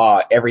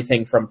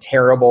 Everything from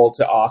terrible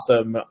to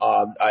awesome.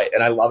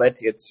 And I love it.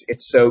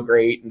 It's so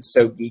great and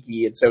so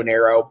geeky and so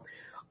narrow.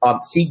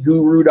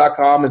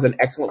 SeatGuru.com is an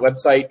excellent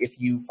website if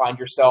you find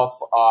yourself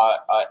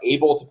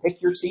able to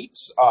pick your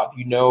seats. If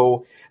you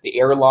know the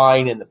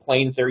airline and the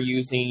plane that they're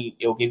using,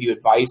 it'll give you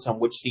advice on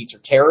which seats are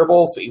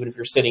terrible. So even if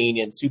you're sitting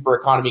in super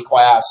economy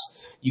class,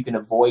 you can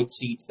avoid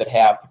seats that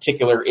have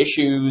particular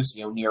issues,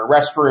 near a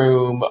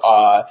restroom,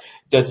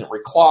 doesn't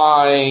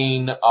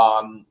recline,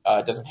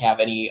 doesn't have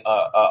any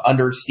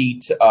under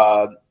seat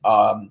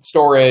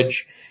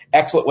storage.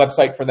 Excellent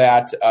website for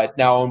that. It's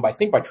now owned by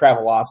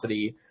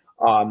Travelocity.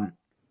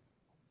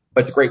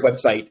 But it's a great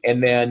website.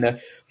 And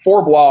then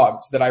 4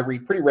 blogs that I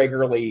read pretty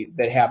regularly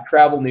that have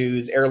travel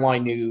news,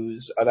 airline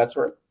news, that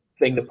sort of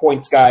thing. The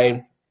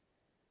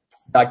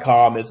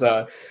pointsguy.com is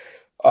a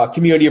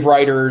community of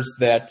writers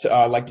that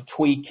like to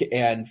tweak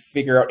and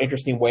figure out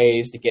interesting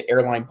ways to get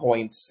airline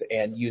points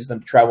and use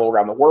them to travel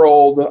around the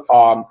world.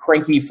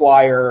 Cranky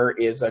Flyer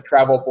is a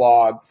travel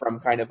blog from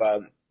kind of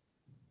a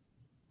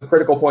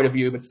critical point of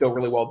view, but still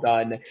really well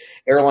done.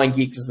 Airline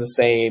Geeks is the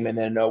same. And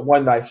then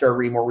one that I started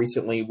reading more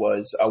recently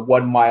was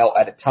 1 Mile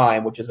at a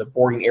Time, which is a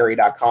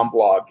boardingarea.com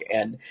blog.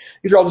 And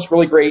these are all just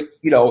really great,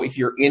 if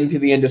you're into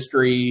the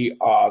industry.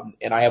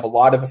 And I have a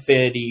lot of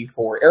affinity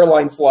for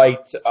airline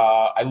flight.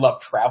 I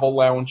love travel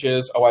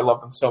lounges. Oh, I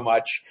love them so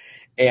much.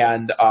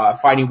 And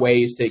finding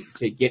ways to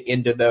get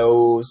into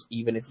those,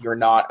 even if you're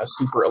not a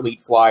super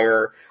elite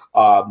flyer.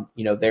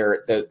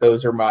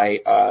 Those are my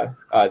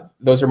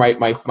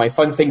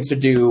fun things to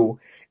do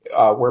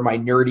where my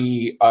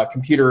nerdy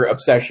computer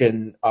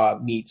obsession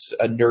meets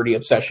a nerdy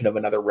obsession of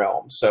another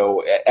realm.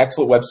 So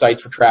excellent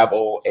websites for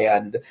travel,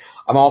 and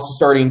I'm also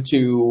starting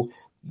to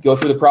go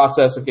through the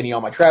process of getting all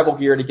my travel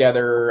gear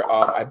together.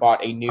 I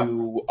bought a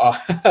new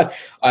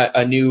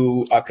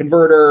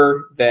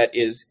converter that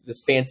is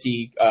this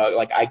fancy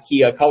like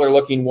IKEA color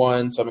looking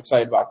one, so I'm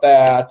excited about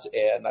that.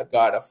 And I've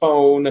got a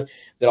phone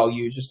that I'll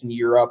use just in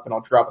Europe, and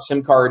I'll drop a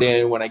SIM card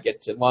in when I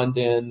get to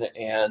London.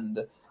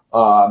 And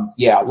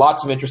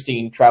lots of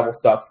interesting travel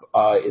stuff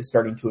is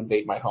starting to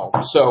invade my home.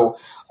 So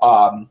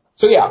awesome.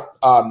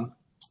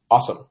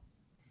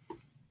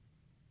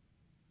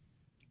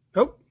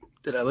 Oh,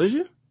 did I lose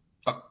you?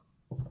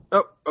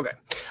 Oh, okay.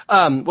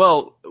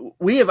 Well,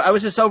 I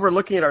was just over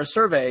looking at our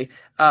survey.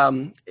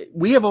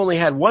 We have only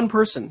had one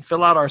person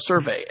fill out our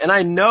survey, and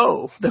I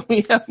know that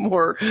we have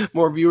more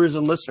viewers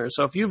and listeners.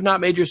 So if you've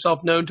not made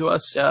yourself known to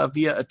us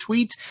via a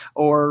tweet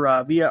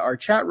or via our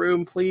chat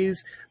room,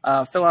 please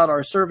fill out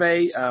our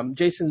survey.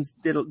 Jason's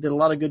did a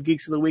lot of good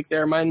Geeks of the Week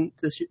there. Mine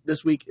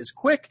this week is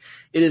quick.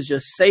 It is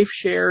just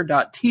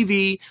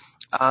safeshare.tv.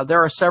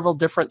 There are several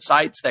different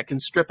sites that can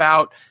strip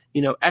out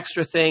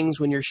extra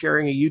things when you're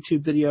sharing a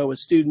YouTube video with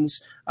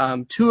students.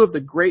 Two of the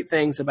great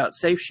things about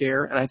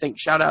SafeShare, and I think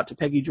shout out to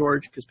Peggy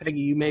George, because Peggy,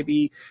 you may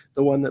be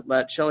the one that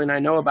let Shelly and I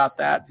know about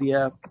that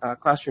via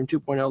Classroom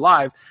 2.0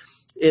 Live.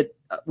 It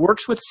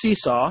works with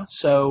Seesaw,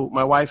 so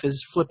my wife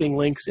is flipping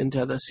links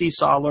into the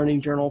Seesaw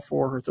Learning Journal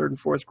for her 3rd and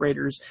 4th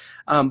graders.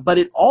 But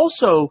it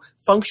also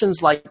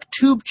functions like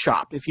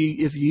TubeChop. If you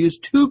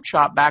used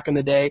TubeChop back in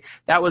the day,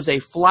 that was a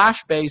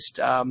Flash-based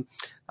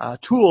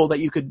tool that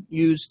you could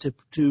use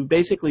to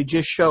basically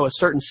just show a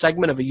certain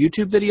segment of a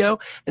YouTube video.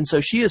 And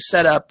so she has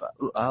set up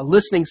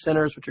listening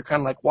centers, which are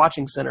kind of like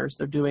watching centers.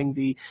 They're doing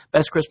the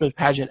Best Christmas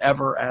Pageant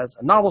Ever as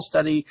a novel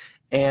study.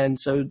 And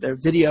so their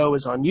video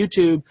is on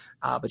YouTube,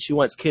 but she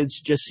wants kids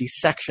to just see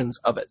sections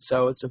of it.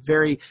 So it's a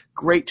very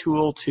great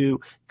tool to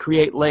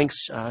create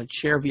links,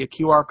 share via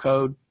QR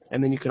code,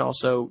 and then you can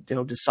also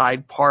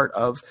decide part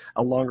of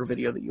a longer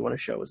video that you want to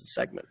show as a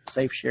segment.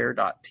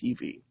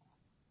 Safeshare.tv.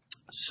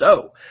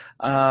 So,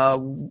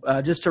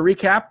 just to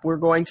recap, we're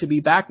going to be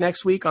back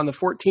next week on the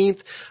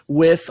 14th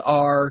with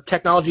our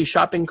Technology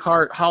Shopping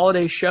Cart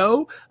Holiday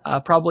Show.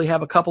 Probably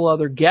have a couple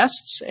other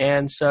guests,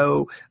 and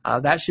so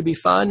that should be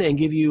fun and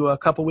give you a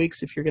couple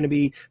weeks if you're going to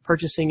be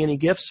purchasing any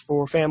gifts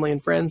for family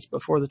and friends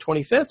before the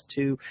 25th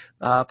to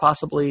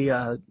possibly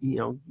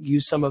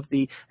use some of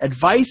the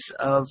advice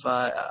of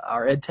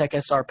our EdTech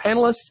SR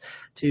panelists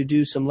to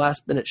do some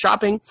last-minute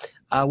shopping.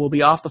 We'll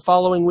be off the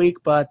following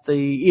week, but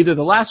either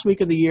the last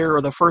week of the year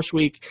or the first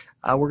week,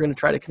 we're going to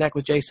try to connect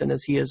with Jason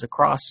as he is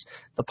across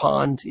the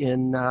pond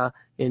in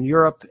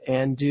Europe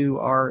and do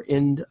our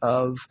end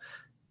of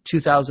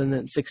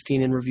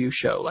 2016 in review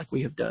show like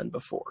we have done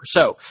before.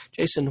 So,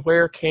 Jason,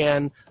 where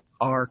can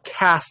our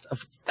cast of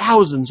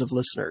thousands of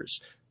listeners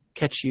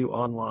catch you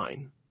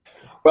online?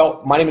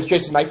 Well, my name is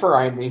Jason Neiffer.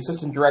 I am the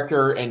Assistant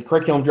Director and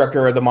Curriculum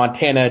Director of the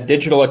Montana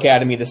Digital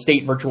Academy, the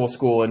state virtual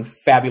school in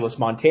fabulous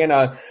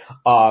Montana.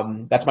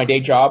 That's my day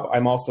job.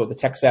 I'm also the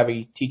Tech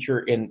Savvy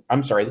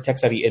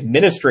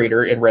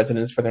Administrator in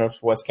residence for the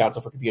Northwest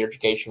Council for Computer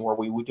Education, where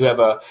we do have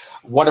a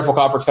wonderful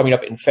conference coming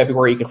up in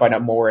February. You can find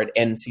out more at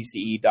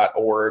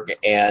ncce.org.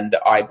 And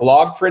I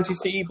blog for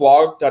NCCE,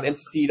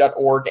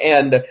 blog.ncce.org.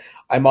 And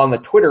I'm on the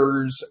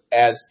Twitters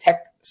as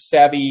Tech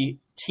Savvy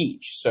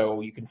Teach,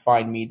 so you can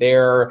find me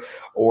there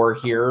or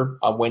here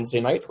on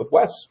Wednesday nights with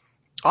Wes.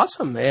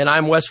 Awesome. And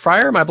I'm Wes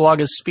Fryer. My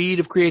blog is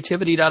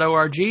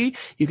speedofcreativity.org. You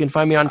can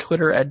find me on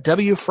Twitter at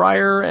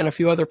wfryer and a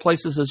few other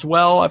places as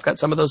well. I've got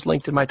some of those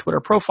linked in my Twitter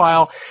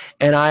profile,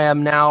 and I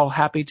am now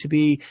happy to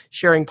be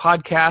sharing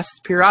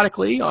podcasts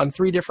periodically on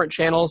 3 different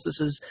channels. This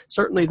is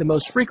certainly the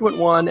most frequent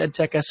one,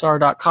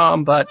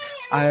 edtechsr.com, but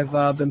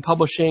I've been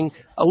publishing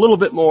a little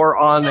bit more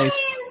on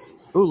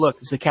ooh, look,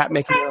 is the cat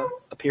making an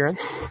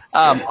appearance?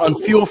 On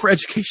Fuel for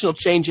Educational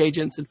Change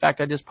Agents. In fact,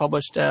 I just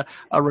published a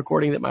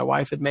recording that my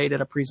wife had made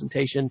at a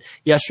presentation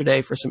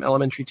yesterday for some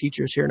elementary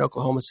teachers here in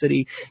Oklahoma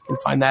City. You can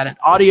find that at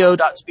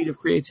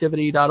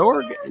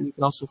audio.speedofcreativity.org, and you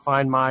can also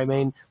find my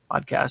main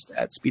podcast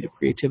at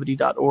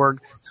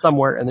speedofcreativity.org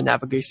somewhere in the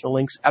navigational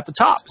links at the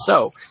top.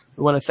 So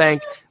we want to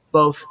thank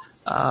both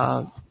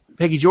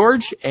Peggy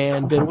George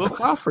and Ben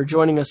Wilkoff for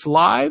joining us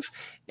live.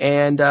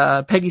 And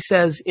Peggy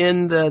says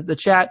in the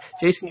chat,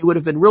 Jason, you would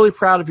have been really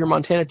proud of your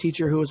Montana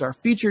teacher who was our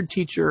featured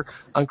teacher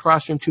on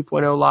Classroom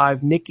 2.0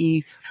 Live,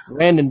 Nikki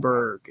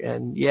Brandenburg.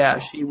 And yeah,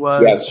 she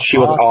was Yes, she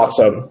was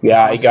awesome.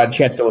 Yeah, I got a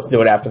chance to listen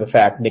to it after the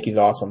fact. Nikki's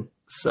awesome.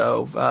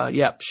 So,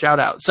 shout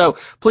out. So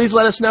please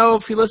let us know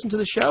if you listen to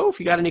the show,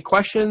 if you got any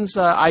questions,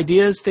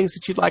 ideas, things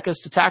that you'd like us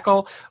to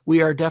tackle.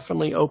 We are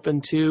definitely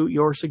open to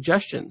your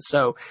suggestions.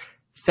 So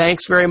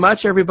thanks very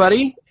much,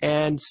 everybody,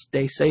 and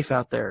stay safe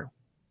out there.